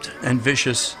corrupt and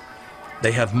vicious,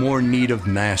 they have more need of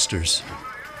masters.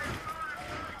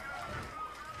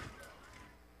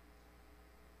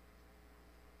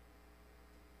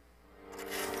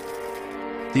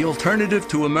 The alternative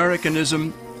to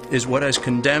Americanism is what has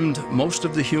condemned most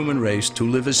of the human race to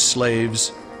live as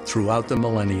slaves throughout the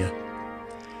millennia.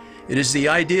 It is the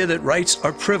idea that rights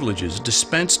are privileges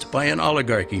dispensed by an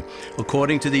oligarchy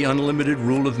according to the unlimited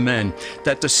rule of men,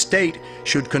 that the state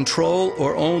should control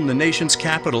or own the nation's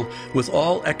capital with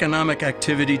all economic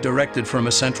activity directed from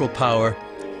a central power,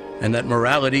 and that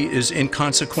morality is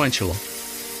inconsequential,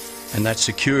 and that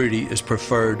security is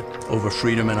preferred over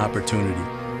freedom and opportunity.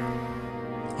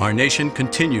 Our nation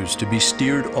continues to be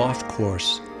steered off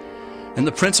course, and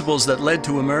the principles that led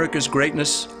to America's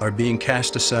greatness are being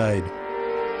cast aside.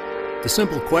 The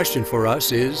simple question for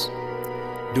us is,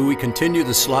 do we continue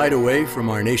to slide away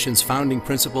from our nation's founding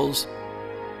principles,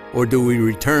 or do we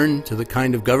return to the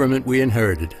kind of government we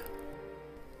inherited?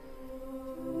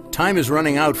 Time is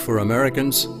running out for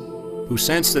Americans who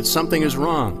sense that something is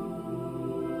wrong.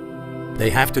 They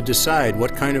have to decide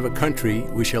what kind of a country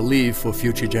we shall leave for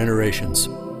future generations.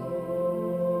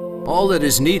 All that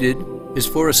is needed is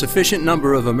for a sufficient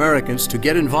number of Americans to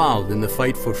get involved in the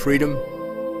fight for freedom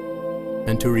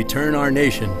and to return our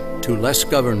nation to less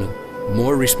government,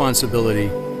 more responsibility,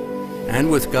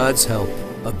 and with God's help,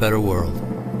 a better world.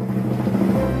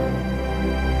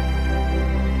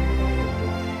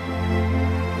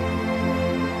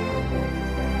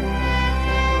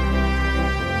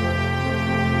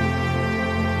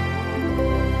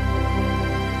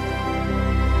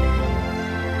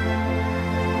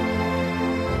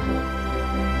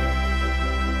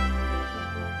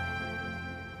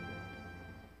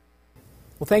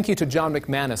 Well, thank you to John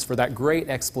McManus for that great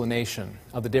explanation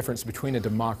of the difference between a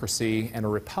democracy and a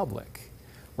republic,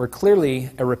 where clearly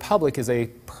a republic is a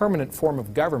permanent form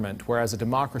of government, whereas a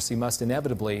democracy must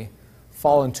inevitably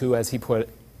fall into, as he put it,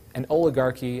 an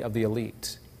oligarchy of the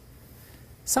elite.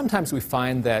 Sometimes we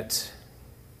find that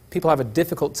people have a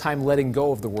difficult time letting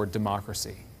go of the word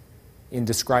democracy in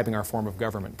describing our form of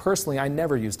government. Personally, I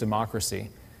never use democracy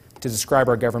to describe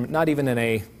our government, not even in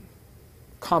a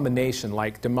combination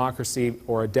like democracy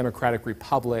or a democratic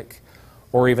republic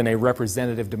or even a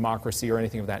representative democracy or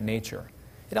anything of that nature.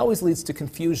 It always leads to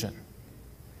confusion.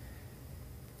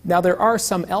 Now, there are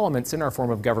some elements in our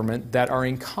form of government that are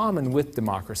in common with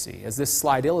democracy. As this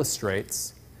slide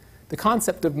illustrates, the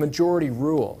concept of majority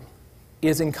rule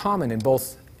is in common in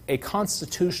both a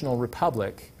constitutional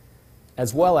republic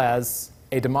as well as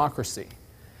a democracy.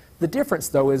 The difference,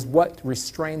 though, is what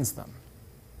restrains them.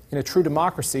 In a true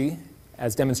democracy,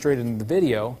 as demonstrated in the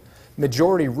video,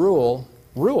 majority rule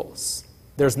rules.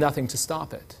 There's nothing to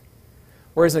stop it.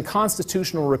 Whereas in a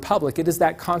constitutional republic, it is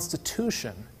that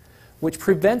constitution which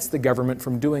prevents the government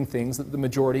from doing things that the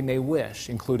majority may wish,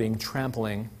 including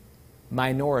trampling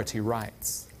minority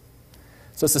rights.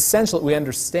 So it's essential that we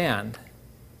understand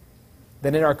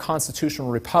that in our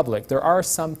constitutional republic, there are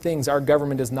some things our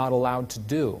government is not allowed to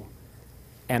do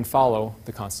and follow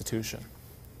the Constitution.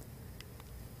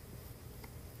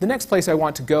 The next place I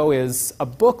want to go is a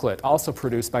booklet also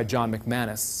produced by John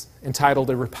McManus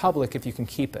entitled A Republic If You Can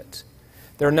Keep It.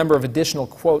 There are a number of additional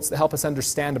quotes that help us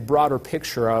understand a broader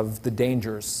picture of the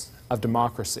dangers of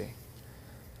democracy.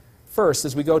 First,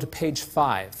 as we go to page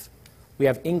 5, we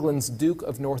have England's Duke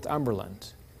of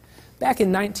Northumberland. Back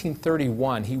in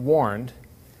 1931, he warned,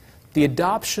 "The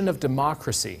adoption of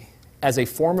democracy as a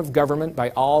form of government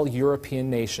by all European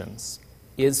nations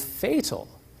is fatal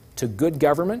to good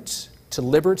government, to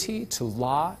liberty, to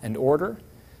law and order,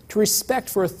 to respect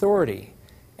for authority,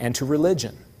 and to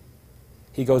religion."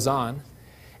 He goes on,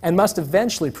 "and must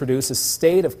eventually produce a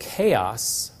state of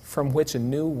chaos from which a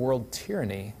new world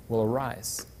tyranny will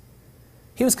arise."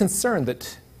 He was concerned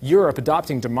that Europe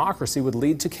adopting democracy would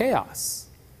lead to chaos.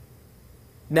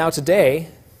 Now today,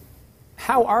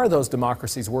 how are those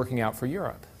democracies working out for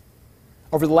Europe?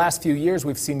 Over the last few years,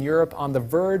 we've seen Europe on the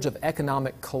verge of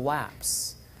economic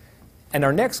collapse. And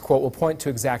our next quote will point to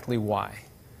exactly why.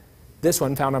 This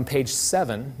one, found on page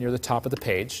 7, near the top of the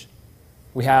page,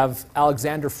 we have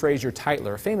Alexander Fraser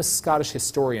Tytler, a famous Scottish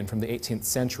historian from the 18th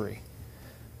century,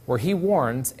 where he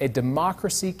warns a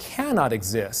democracy cannot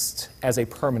exist as a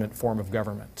permanent form of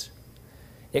government.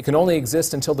 It can only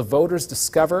exist until the voters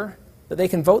discover that they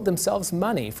can vote themselves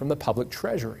money from the public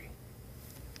treasury.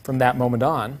 From that moment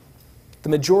on, the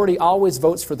majority always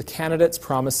votes for the candidates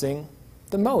promising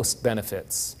the most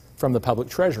benefits from the public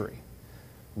treasury,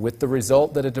 with the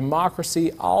result that a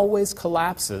democracy always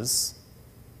collapses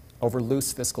over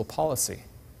loose fiscal policy,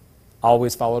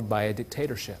 always followed by a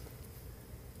dictatorship.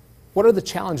 What are the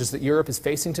challenges that Europe is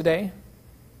facing today?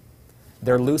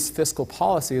 Their loose fiscal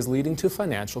policy is leading to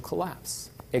financial collapse,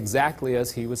 exactly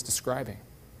as he was describing.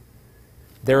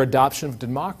 Their adoption of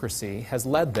democracy has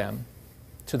led them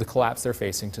to the collapse they're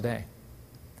facing today.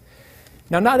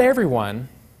 Now, not everyone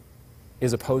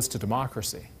is opposed to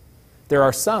democracy. There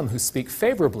are some who speak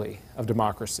favorably of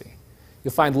democracy.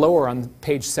 You'll find lower on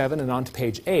page 7 and on to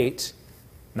page 8,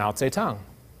 Mao Zedong.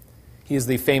 He is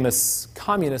the famous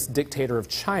communist dictator of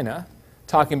China,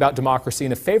 talking about democracy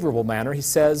in a favorable manner. He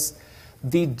says,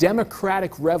 "The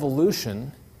democratic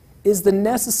revolution is the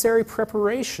necessary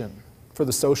preparation for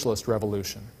the socialist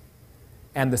revolution.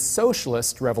 And the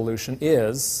socialist revolution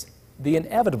is the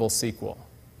inevitable sequel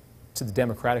to the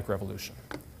democratic revolution."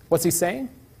 What's he saying?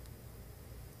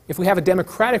 If we have a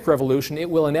democratic revolution, it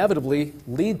will inevitably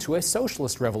lead to a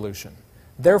socialist revolution.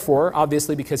 Therefore,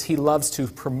 obviously, because he loves to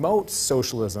promote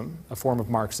socialism, a form of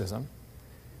Marxism,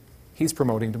 he's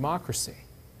promoting democracy,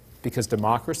 because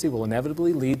democracy will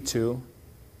inevitably lead to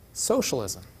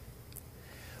socialism.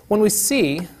 When we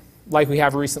see, like we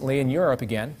have recently in Europe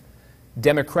again,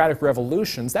 democratic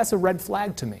revolutions, that's a red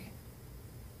flag to me,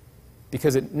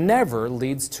 because it never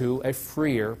leads to a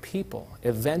freer people.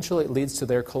 Eventually, it leads to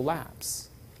their collapse.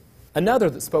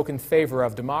 Another that spoke in favor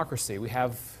of democracy, we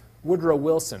have Woodrow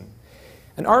Wilson.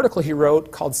 An article he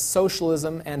wrote called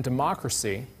Socialism and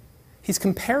Democracy, he's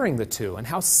comparing the two and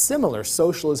how similar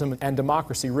socialism and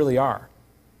democracy really are.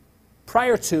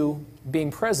 Prior to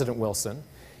being President Wilson,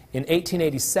 in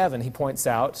 1887, he points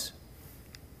out,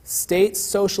 state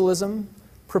socialism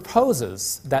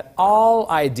proposes that all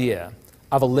idea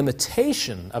of a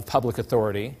limitation of public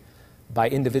authority by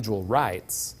individual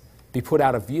rights be put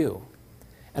out of view,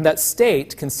 and that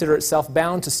state consider itself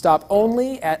bound to stop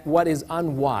only at what is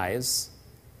unwise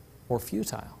or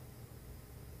futile.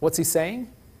 What's he saying?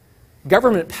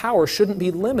 Government power shouldn't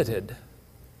be limited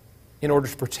in order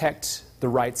to protect the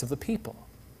rights of the people.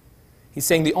 He's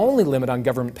saying the only limit on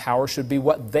government power should be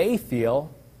what they feel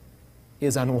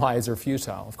is unwise or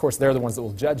futile. Of course, they're the ones that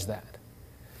will judge that.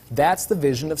 That's the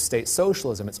vision of state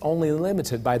socialism. It's only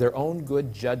limited by their own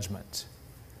good judgment.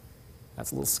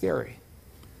 That's a little scary.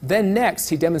 Then next,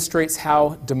 he demonstrates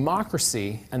how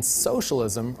democracy and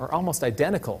socialism are almost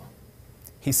identical.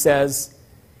 He says,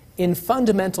 in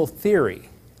fundamental theory,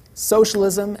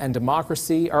 socialism and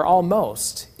democracy are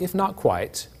almost, if not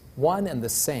quite, one and the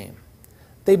same.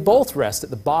 They both rest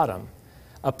at the bottom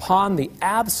upon the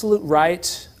absolute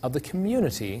right of the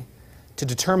community to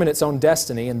determine its own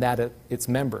destiny and that of its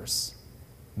members.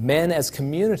 Men as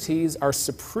communities are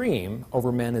supreme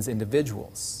over men as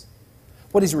individuals.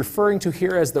 What he's referring to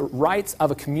here as the rights of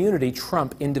a community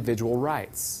trump individual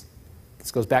rights.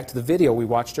 This goes back to the video we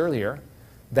watched earlier,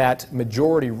 that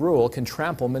majority rule can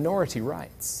trample minority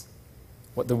rights.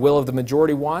 What the will of the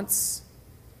majority wants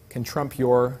can trump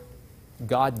your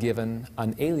God-given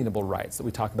unalienable rights that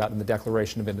we talk about in the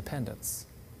Declaration of Independence.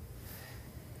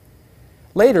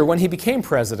 Later, when he became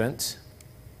president,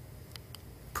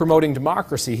 promoting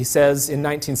democracy, he says in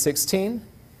 1916,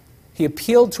 he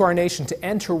appealed to our nation to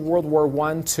enter World War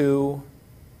I to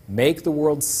make the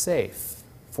world safe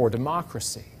for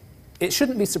democracy. It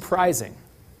shouldn't be surprising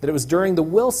that it was during the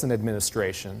Wilson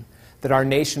administration that our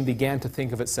nation began to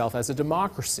think of itself as a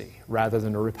democracy rather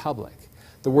than a republic.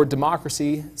 The word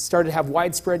democracy started to have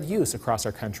widespread use across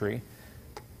our country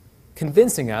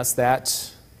convincing us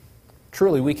that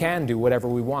truly we can do whatever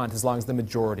we want as long as the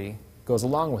majority goes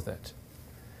along with it.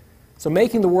 So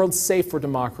making the world safe for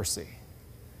democracy.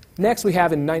 Next, we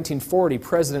have in 1940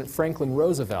 President Franklin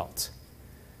Roosevelt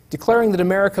declaring that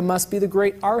America must be the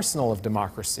great arsenal of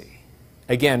democracy.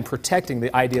 Again, protecting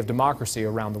the idea of democracy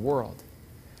around the world.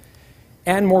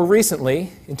 And more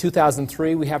recently, in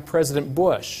 2003, we have President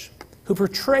Bush, who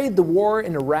portrayed the war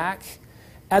in Iraq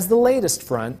as the latest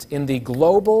front in the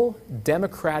global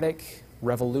democratic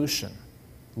revolution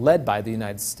led by the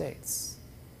United States.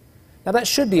 Now that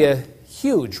should be a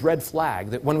huge red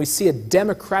flag that when we see a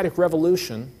democratic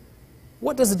revolution,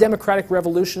 what does a democratic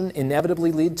revolution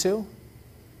inevitably lead to?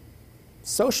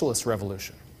 Socialist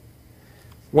revolution.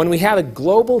 When we have a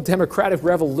global democratic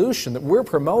revolution that we're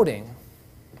promoting,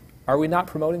 are we not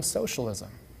promoting socialism?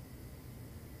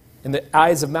 In the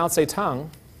eyes of Mao Zedong,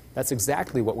 that's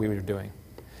exactly what we were doing.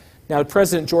 Now,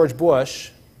 President George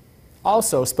Bush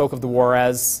also spoke of the war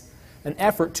as an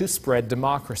effort to spread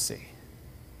democracy.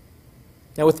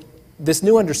 Now, with this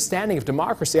new understanding of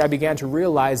democracy, I began to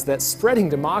realize that spreading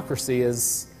democracy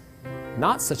is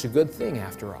not such a good thing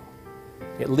after all.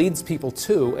 It leads people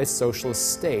to a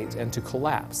socialist state and to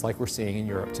collapse, like we're seeing in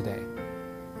Europe today.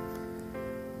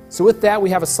 So with that, we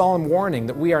have a solemn warning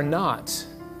that we are not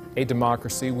a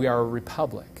democracy, we are a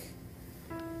republic.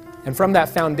 And from that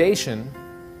foundation,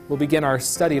 we'll begin our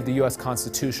study of the U.S.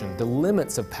 Constitution, the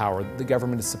limits of power that the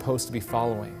government is supposed to be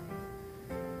following.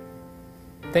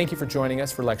 Thank you for joining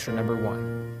us for lecture number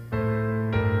 1.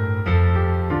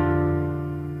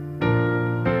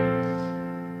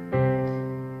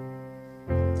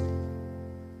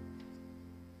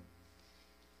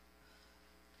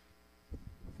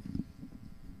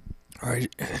 All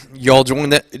right, y'all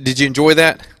joined that? Did you enjoy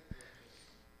that?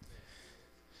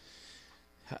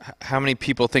 How many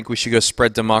people think we should go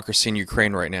spread democracy in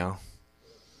Ukraine right now?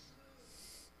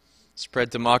 Spread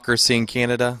democracy in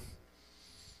Canada?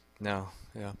 No,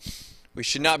 yeah. We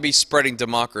should not be spreading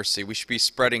democracy. We should be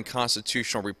spreading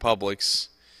constitutional republics.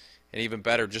 And even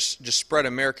better, just spread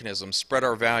Americanism, spread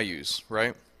our values,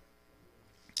 right?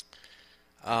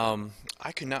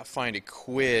 I could not find a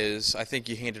quiz. I think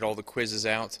you handed all the quizzes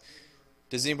out.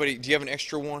 Does anybody, do you have an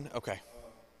extra one? Okay.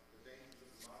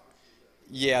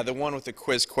 Yeah, the one with the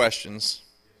quiz questions.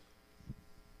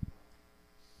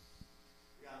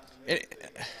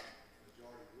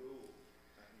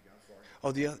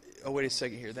 Oh, wait a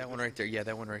second here. That one right there. Yeah,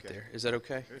 that one right there. Is that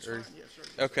okay?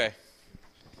 Okay.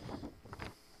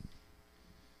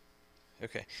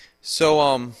 Okay.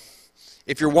 So,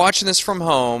 if you're watching this from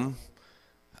home,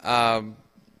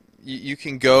 you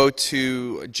can go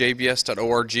to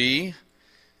jbs.org.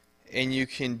 And you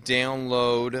can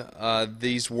download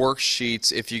these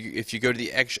worksheets if you go to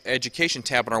the Education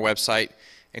tab on our website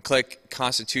and click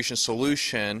Constitution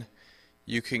Solution.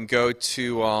 You can go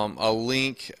to a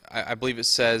link, I believe it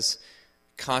says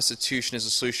Constitution is a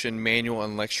Solution Manual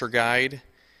and Lecture Guide.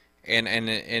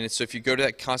 And so if you go to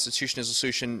that Constitution is a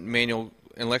Solution Manual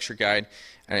and Lecture Guide,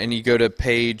 and you go to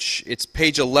it's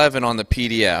page 11 on the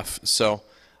PDF. So,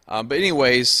 but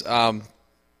anyways,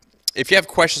 if you have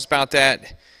questions about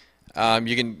that,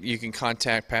 you can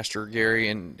contact Pastor Gary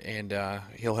and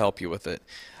he'll help you with it.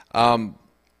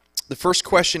 The first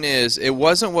question is, it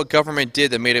wasn't what government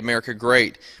did that made America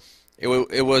great. It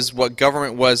was what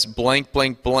government was blank,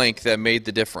 blank, blank that made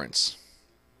the difference.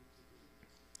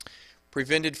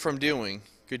 Prevented from doing.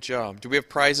 Good job. Do we have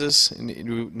prizes?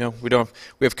 No, we don't.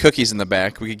 We have cookies in the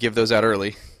back. We could give those out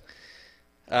early.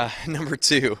 Number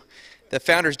 2, the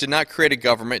founders did not create a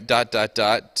government,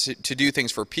 to do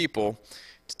things for people,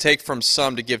 to take from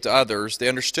some to give to others. They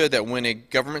understood that when a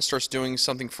government starts doing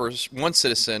something for one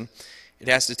citizen, it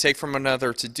has to take from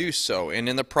another to do so. And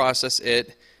in the process,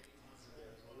 it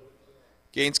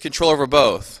gains control over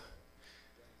both.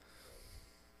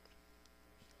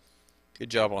 Good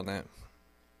job on that.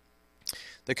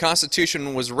 The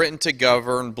Constitution was written to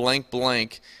govern blank,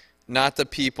 blank, not the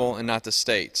people and not the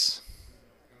states.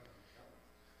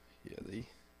 Yeah,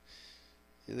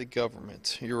 the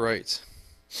government. You're right.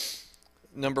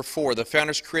 Number 4, the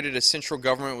founders created a central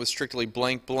government with strictly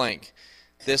blank, blank.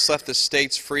 This left the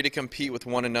states free to compete with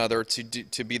one another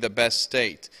to be the best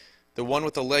state. The one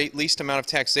with the least amount of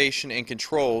taxation and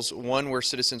controls, one where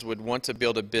citizens would want to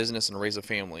build a business and raise a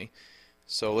family.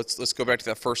 So let's go back to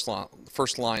that first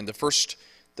line.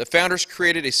 The founders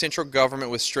created a central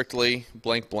government with strictly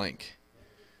blank, blank.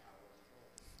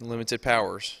 Limited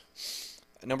powers.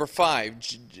 Number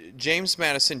 5, James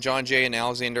Madison, John Jay, and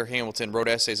Alexander Hamilton wrote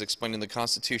essays explaining the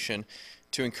Constitution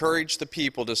to encourage the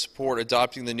people to support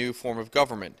adopting the new form of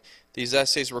government. These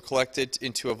essays were collected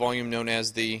into a volume known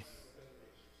as the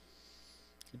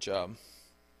Good job.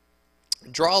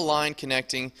 Draw a line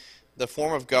connecting the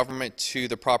form of government to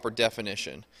the proper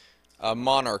definition.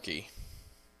 Monarchy.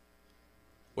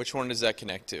 Which one does that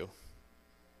connect to?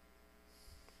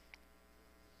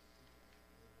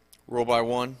 Rule by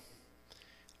one.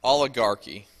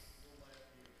 Oligarchy.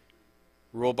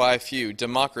 Rule by a few.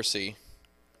 Democracy.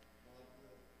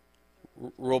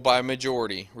 Rule by a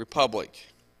majority. Republic.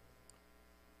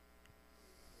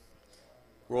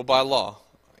 Rule by law.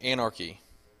 Anarchy.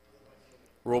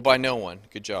 Rule by no one.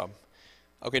 Good job.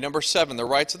 Okay, number 7. The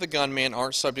rights of the gunman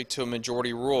aren't subject to a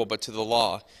majority rule, but to the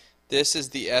law. This is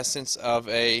the essence of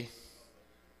a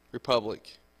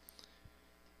republic.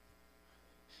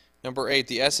 Number 8.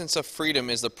 The essence of freedom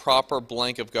is the proper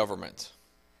blank of government.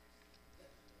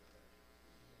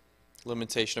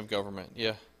 Limitation of government.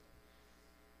 Yeah.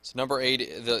 So number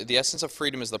 8, the essence of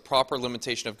freedom is the proper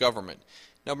limitation of government.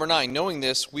 Number 9, knowing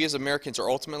this, we as Americans are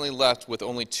ultimately left with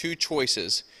only 2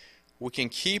 choices. We can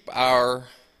keep our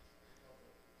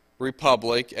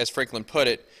republic, as Franklin put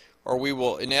it, or we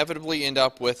will inevitably end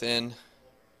up within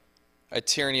a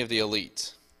tyranny of the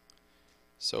elite.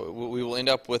 So we will end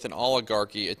up with an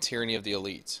oligarchy, a tyranny of the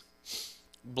elite.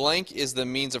 Blank is the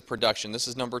means of production. This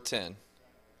is number 10.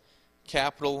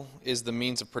 Capital is the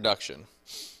means of production.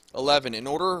 11. In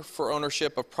order for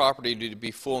ownership of property to be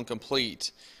full and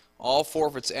complete, all 4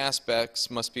 of its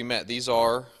aspects must be met. These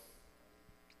are,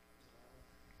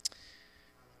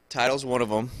 title is one of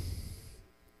them,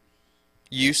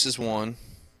 use is one.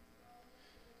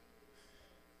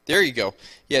 There you go.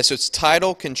 Yeah, so it's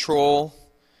title, control,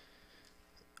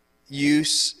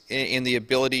 use, and the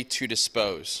ability to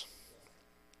dispose.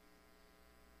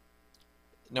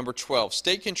 Number 12,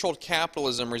 state-controlled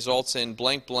capitalism results in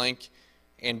blank blank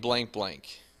and blank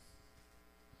blank.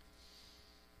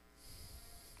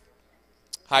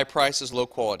 High prices, low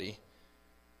quality.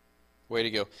 Way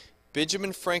to go.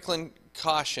 Benjamin Franklin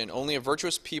cautioned, only a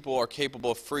virtuous people are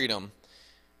capable of freedom.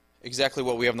 Exactly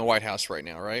what we have in the White House right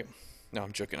now, right? No,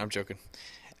 I'm joking, I'm joking.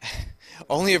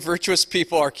 Only a virtuous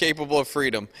people are capable of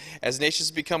freedom. As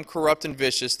nations become corrupt and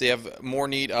vicious, they have more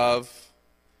need of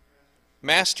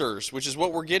masters, which is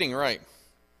what we're getting right.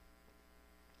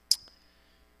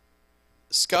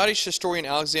 Scottish historian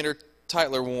Alexander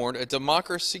Tytler warned, a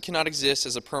democracy cannot exist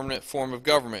as a permanent form of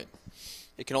government.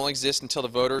 It can only exist until the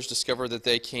voters discover that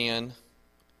they can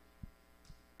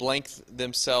blank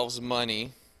themselves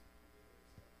money,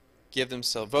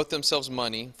 vote themselves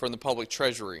money from the public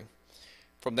treasury.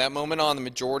 From that moment on, the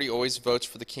majority always votes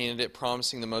for the candidate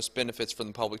promising the most benefits from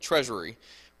the public treasury,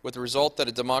 with the result that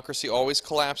a democracy always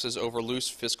collapses over loose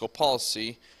fiscal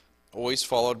policy, always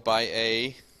followed by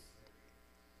a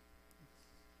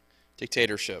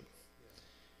dictatorship.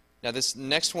 Now this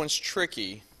next one's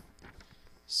tricky,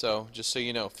 so just so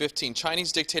you know. 15,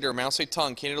 Chinese dictator Mao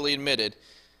Zedong candidly admitted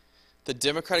the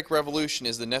democratic revolution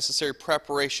is the necessary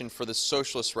preparation for the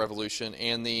socialist revolution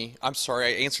and the, I'm sorry, I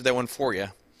answered that one for you,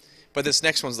 but this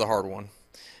next one's the hard one.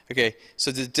 Okay,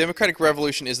 so the democratic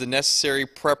revolution is the necessary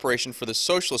preparation for the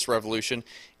socialist revolution,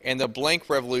 and the blank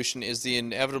revolution is the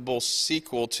inevitable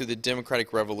sequel to the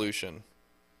democratic revolution.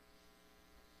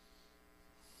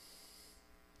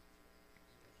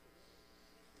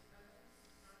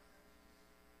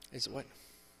 Is it what?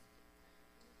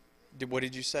 What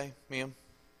did you say, ma'am?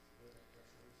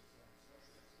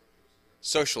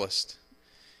 Socialist.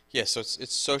 Yes, so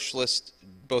it's socialist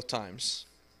both times.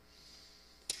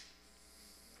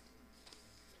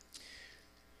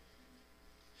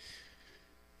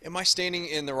 Am I standing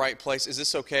in the right place? Is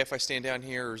this okay if I stand down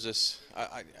here, or is this,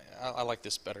 I like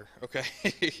this better, okay?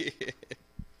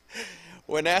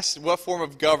 When asked what form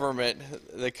of government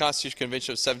the Constitutional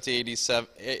Convention of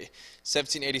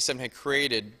 1787 had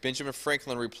created, Benjamin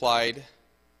Franklin replied,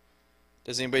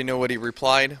 does anybody know what he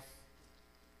replied?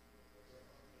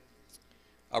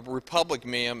 A republic,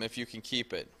 ma'am, if you can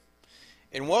keep it.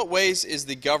 In what ways is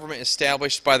the government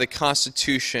established by the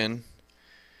Constitution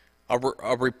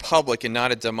a republic and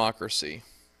not a democracy?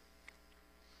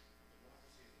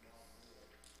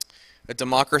 A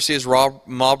democracy is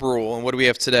mob rule, and what do we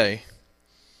have today?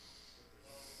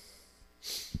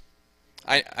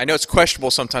 I know it's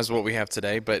questionable sometimes what we have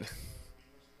today, but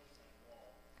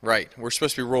right, we're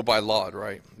supposed to be ruled by law,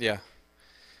 right? Yeah.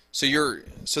 So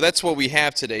that's what we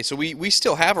have today. So we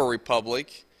still have a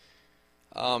republic.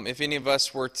 If any of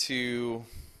us were to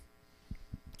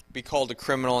be called a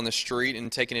criminal on the street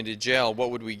and taken into jail, what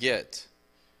would we get?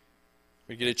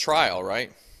 We'd get a trial,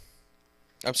 right?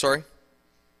 I'm sorry?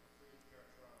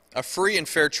 A free and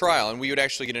fair trial, and we would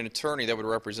actually get an attorney that would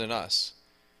represent us,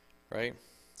 right?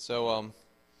 So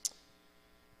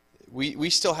we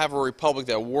still have a republic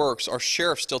that works. Our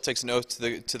sheriff still takes an oath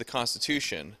to the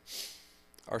Constitution.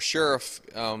 Our sheriff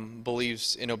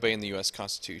believes in obeying the U.S.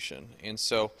 Constitution, and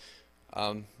so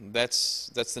that's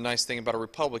the nice thing about a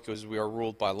republic, is we are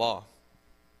ruled by law.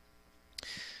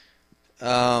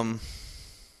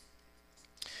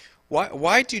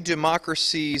 Why do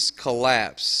democracies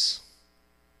collapse?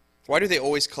 Why do they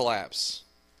always collapse?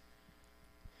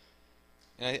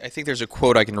 And I think there's a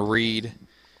quote I can read.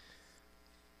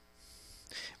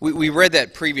 We read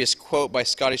that previous quote by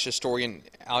Scottish historian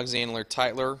Alexander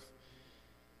Tytler,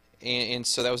 and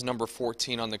so that was number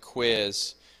 14 on the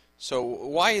quiz. So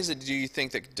why is it, do you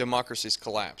think, that democracies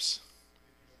collapse?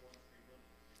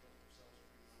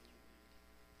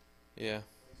 Yeah.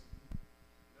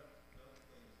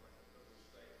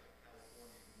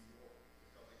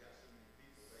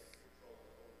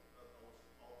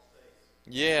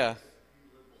 Yeah.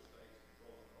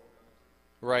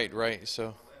 Right.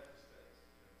 So,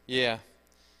 yeah.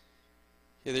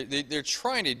 Yeah, they're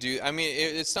trying to do. I mean,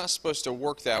 it's not supposed to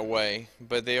work that way,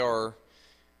 but they are.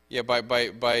 Yeah,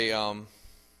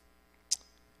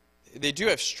 they do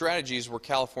have strategies where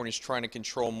California is trying to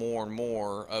control more and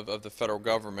more of the federal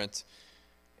government,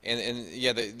 and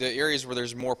yeah, the areas where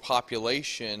there's more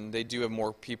population, they do have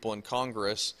more people in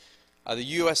Congress. The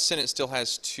U.S. Senate still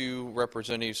has 2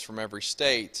 representatives from every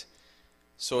state.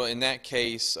 So in that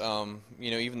case,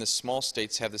 even the small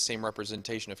states have the same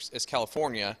representation as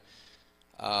California.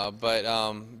 But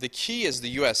the key is the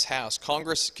U.S. House.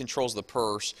 Congress controls the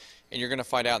purse, and you're going to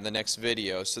find out in the next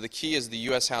video. So the key is the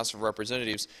U.S. House of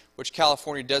Representatives, which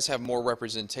California does have more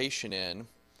representation in.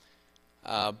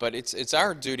 But it's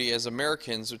our duty as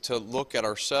Americans to look at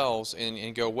ourselves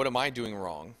and go, what am I doing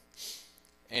wrong?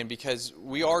 And because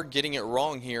we are getting it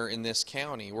wrong here in this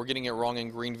county. We're getting it wrong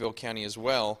in Greenville County as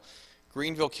well.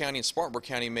 Greenville County and Spartanburg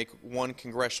County make 1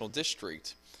 congressional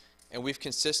district. And we've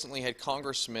consistently had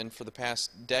congressmen for the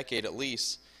past decade at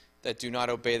least that do not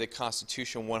obey the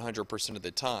Constitution 100% of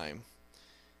the time.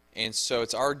 And so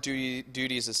it's our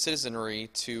duty as a citizenry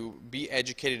to be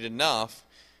educated enough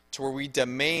to where we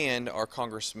demand our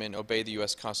congressmen obey the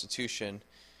U.S. Constitution.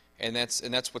 And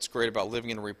that's what's great about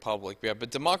living in a republic. Yeah, but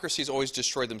democracies always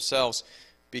destroy themselves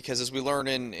because, as we learn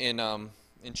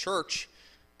in church,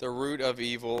 the root of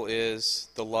evil is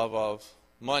the love of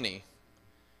money.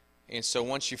 And so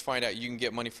once you find out you can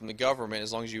get money from the government,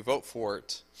 as long as you vote for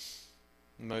it,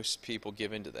 most people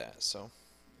give into that. So,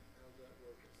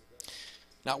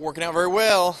 not working out very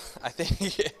well. I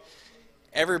think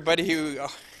everybody who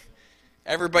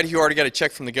already got a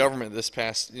check from the government in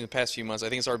the past few months, I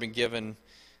think it's already been given.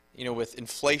 With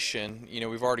inflation,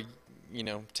 we've already,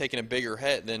 taken a bigger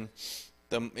hit than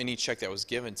any check that was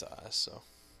given to us.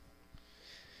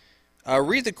 So,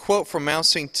 read the quote from Mao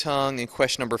Zedong in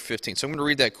question number 15. So I'm going to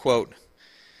read that quote.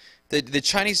 The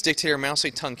Chinese dictator Mao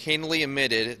Zedong candidly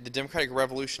admitted the democratic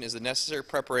revolution is the necessary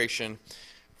preparation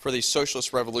for the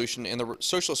socialist revolution, and the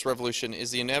socialist revolution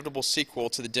is the inevitable sequel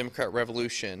to the democratic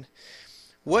revolution.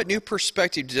 What new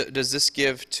perspective does this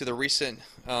give to the recent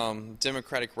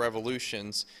democratic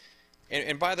revolutions?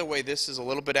 And by the way, this is a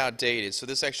little bit outdated. So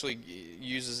this actually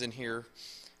uses in here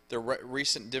the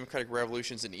recent democratic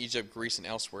revolutions in Egypt, Greece, and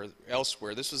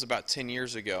elsewhere. This was about 10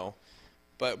 years ago.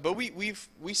 But we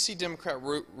see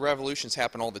democratic revolutions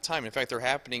happen all the time. In fact, they're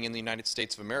happening in the United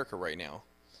States of America right now.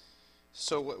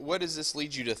 So what does this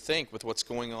lead you to think with what's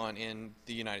going on in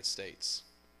the United States?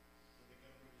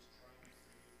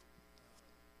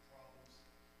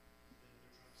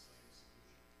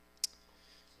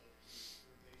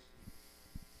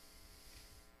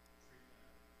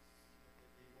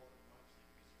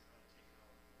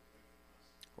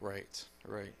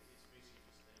 Right.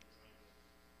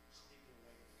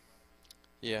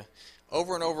 Yeah.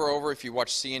 Over and over, if you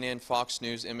watch CNN, Fox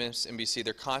News, MSNBC,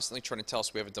 they're constantly trying to tell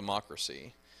us we have a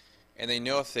democracy. And they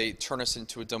know if they turn us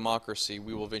into a democracy,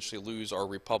 we will eventually lose our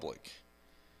republic.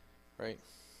 Right?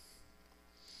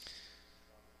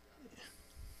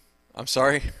 I'm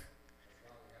sorry?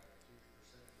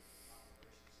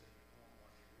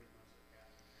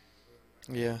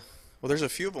 Yeah. Well, there's a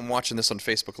few of them watching this on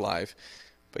Facebook Live.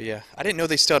 But yeah, I didn't know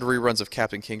they still had reruns of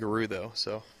Captain Kangaroo, though.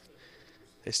 So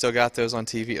they still got those on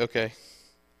TV. Okay.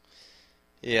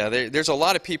 Yeah, there's a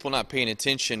lot of people not paying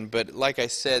attention. But like I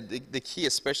said, the key,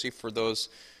 especially for those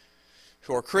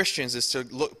who are Christians, is to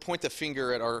point the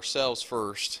finger at ourselves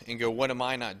first and go, what am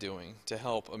I not doing to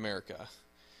help America?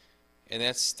 And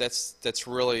that's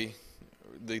really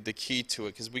the key to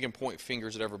it, because we can point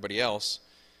fingers at everybody else.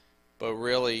 But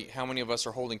really, how many of us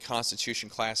are holding Constitution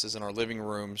classes in our living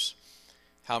rooms?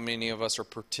 How many of us are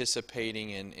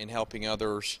participating in helping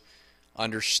others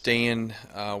understand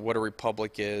what a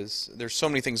republic is. There's so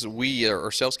many things that we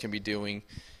ourselves can be doing,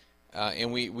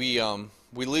 and we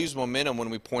lose momentum when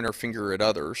we point our finger at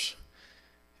others.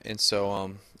 And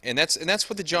so, and that's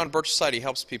what the John Birch Society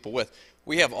helps people with.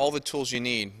 We have all the tools you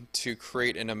need to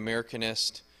create an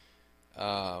Americanist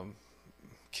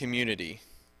community.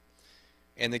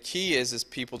 And the key is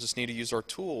people just need to use our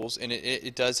tools, and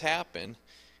it does happen.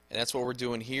 And that's what we're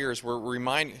doing here. Is we're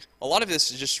reminding. A lot of this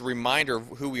is just a reminder of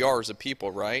who we are as a people,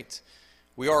 right?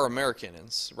 We are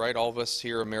Americans, right? All of us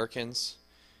here are Americans,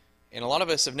 and a lot of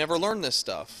us have never learned this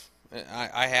stuff.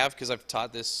 I have, because I've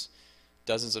taught this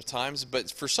dozens of times. But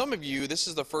for some of you, this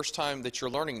is the first time that you're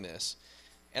learning this,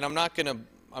 and I'm not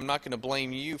gonna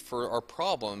blame you for our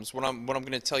problems. What I'm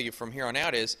going to tell you from here on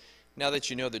out is, now that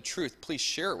you know the truth, please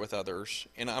share it with others.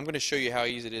 And I'm going to show you how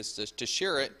easy it is to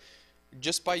share it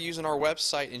just by using our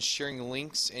website and sharing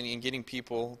links and getting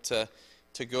people to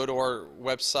go to our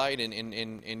website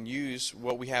and use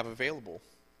what we have available.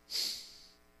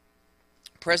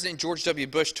 President George W.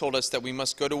 Bush told us that we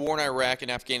must go to war in Iraq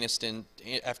and Afghanistan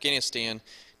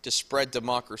to spread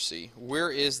democracy.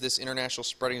 Where is this international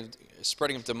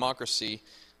spreading of democracy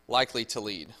likely to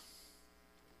lead?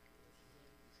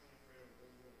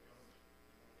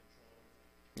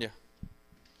 Yeah.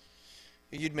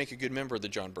 You'd make a good member of the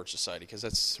John Birch Society, because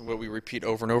that's what we repeat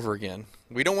over and over again.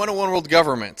 We don't want a one-world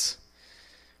government.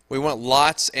 We want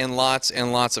lots and lots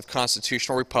and lots of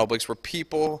constitutional republics where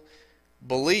people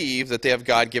believe that they have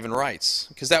God-given rights,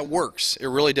 because that works. It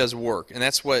really does work. And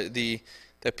that's what the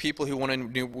people who want a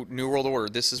new world order,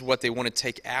 this is what they want to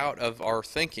take out of our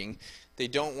thinking. They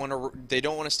don't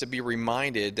want us to be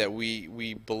reminded that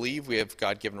we believe we have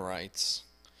God-given rights.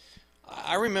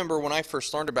 I remember when I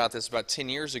first learned about this about 10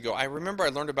 years ago, I remember I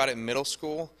learned about it in middle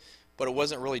school, but it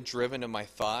wasn't really driven in my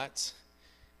thoughts.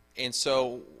 And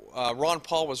so Ron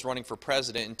Paul was running for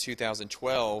president in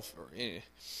 2012.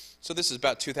 So this is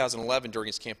about 2011 during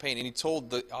his campaign. And he told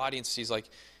the audience,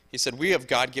 he said, we have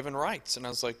God-given rights. And I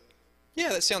was like, yeah,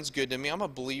 that sounds good to me. I'm a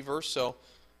believer,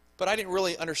 but I didn't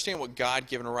really understand what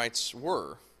God-given rights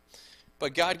were.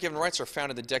 But God-given rights are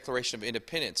found in the Declaration of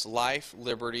Independence: life,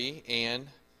 liberty, and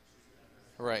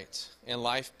right. And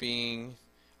life being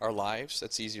our lives.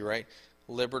 That's easy, right?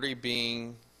 Liberty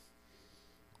being,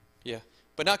 yeah.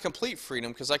 But not complete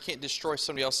freedom, because I can't destroy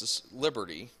somebody else's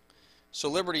liberty. So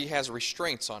liberty has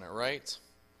restraints on it, right?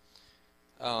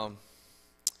 And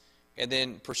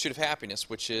then pursuit of happiness,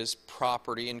 which is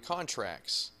property and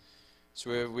contracts.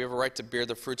 So we have a right to bear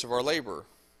the fruits of our labor,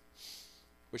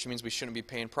 which means we shouldn't be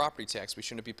paying property tax. We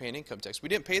shouldn't be paying income tax. We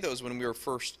didn't pay those when we were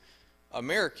first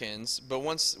Americans, but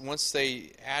once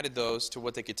they added those to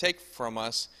what they could take from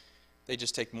us, they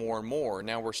just take more and more.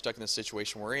 Now we're stuck in the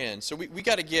situation we're in. So we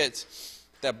got to get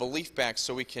that belief back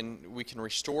so we can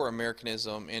restore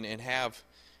Americanism and have,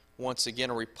 once again,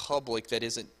 a republic that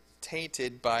isn't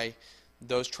tainted by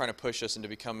those trying to push us into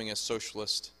becoming a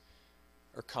socialist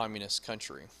or communist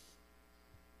country.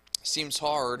 Seems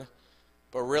hard,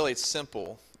 but really it's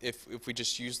simple if we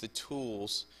just use the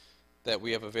tools that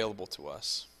we have available to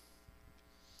us.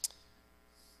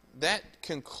 That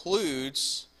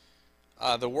concludes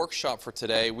the workshop for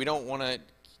today. We don't want to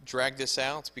drag this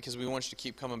out because we want you to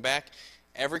keep coming back.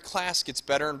 Every class gets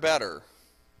better and better.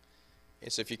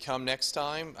 And so if you come next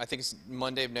time, I think it's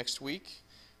Monday of next week,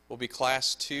 will be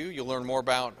class 2. You'll learn more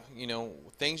about,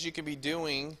 things you can be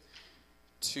doing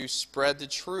to spread the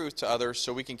truth to others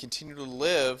so we can continue to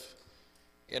live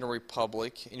in a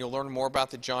republic. And you'll learn more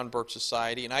about the John Birch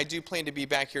Society. And I do plan to be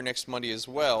back here next Monday as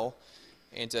well,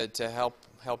 and to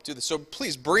help do this. So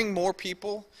please bring more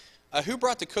people. Who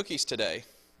brought the cookies today?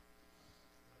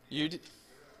 You did?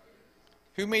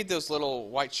 Who made those little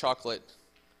white chocolate?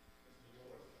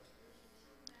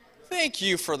 Thank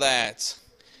you for that.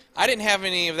 I didn't have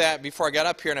any of that before I got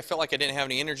up here, and I felt like I didn't have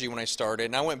any energy when I started.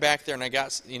 And I went back there and I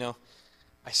got,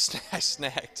 I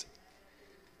snacked.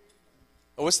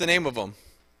 Oh, what's the name of them?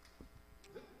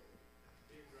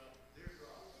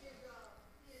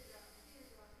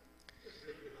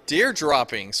 Deer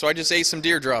droppings. So I just ate some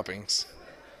deer droppings.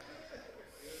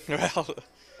 Well,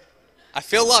 I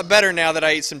feel a lot better now that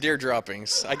I ate some deer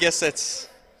droppings. I guess that's...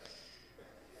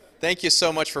 Thank you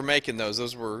so much for making those.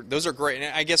 Those are great.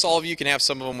 And I guess all of you can have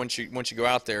some of them once you go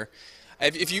out there.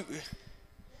 If you...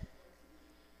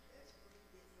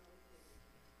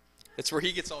 It's where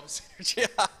he gets all his energy.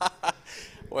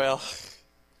 Well,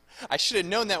 I should have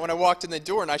known that when I walked in the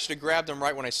door, and I should have grabbed them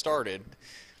right when I started.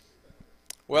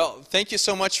 Well, thank you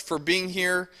so much for being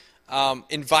here.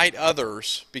 Invite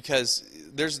others, because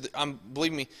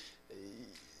believe me,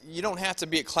 you don't have to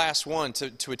be at class 1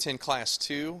 to attend class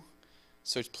 2.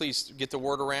 So please get the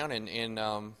word around,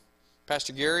 and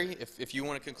Pastor Gary, if you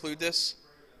want to conclude this.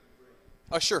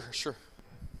 Oh, sure.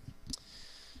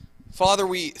 Father,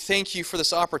 we thank you for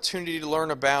this opportunity to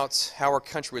learn about how our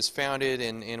country was founded,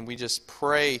 and we just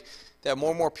pray that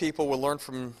more and more people will learn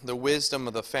from the wisdom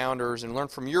of the founders and learn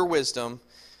from your wisdom,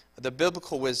 the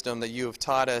biblical wisdom that you have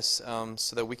taught us,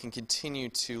 so that we can continue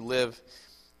to live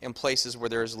in places where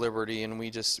there is liberty. And we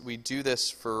do this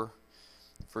for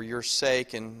your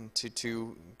sake and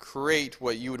to create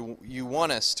what you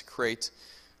want us to create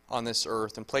on this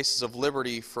earth, and places of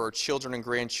liberty for our children and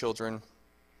grandchildren.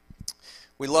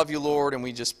 We love you, Lord, and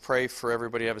we just pray for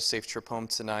everybody to have a safe trip home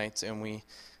tonight. And we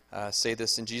say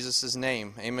this in Jesus'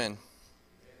 name. Amen.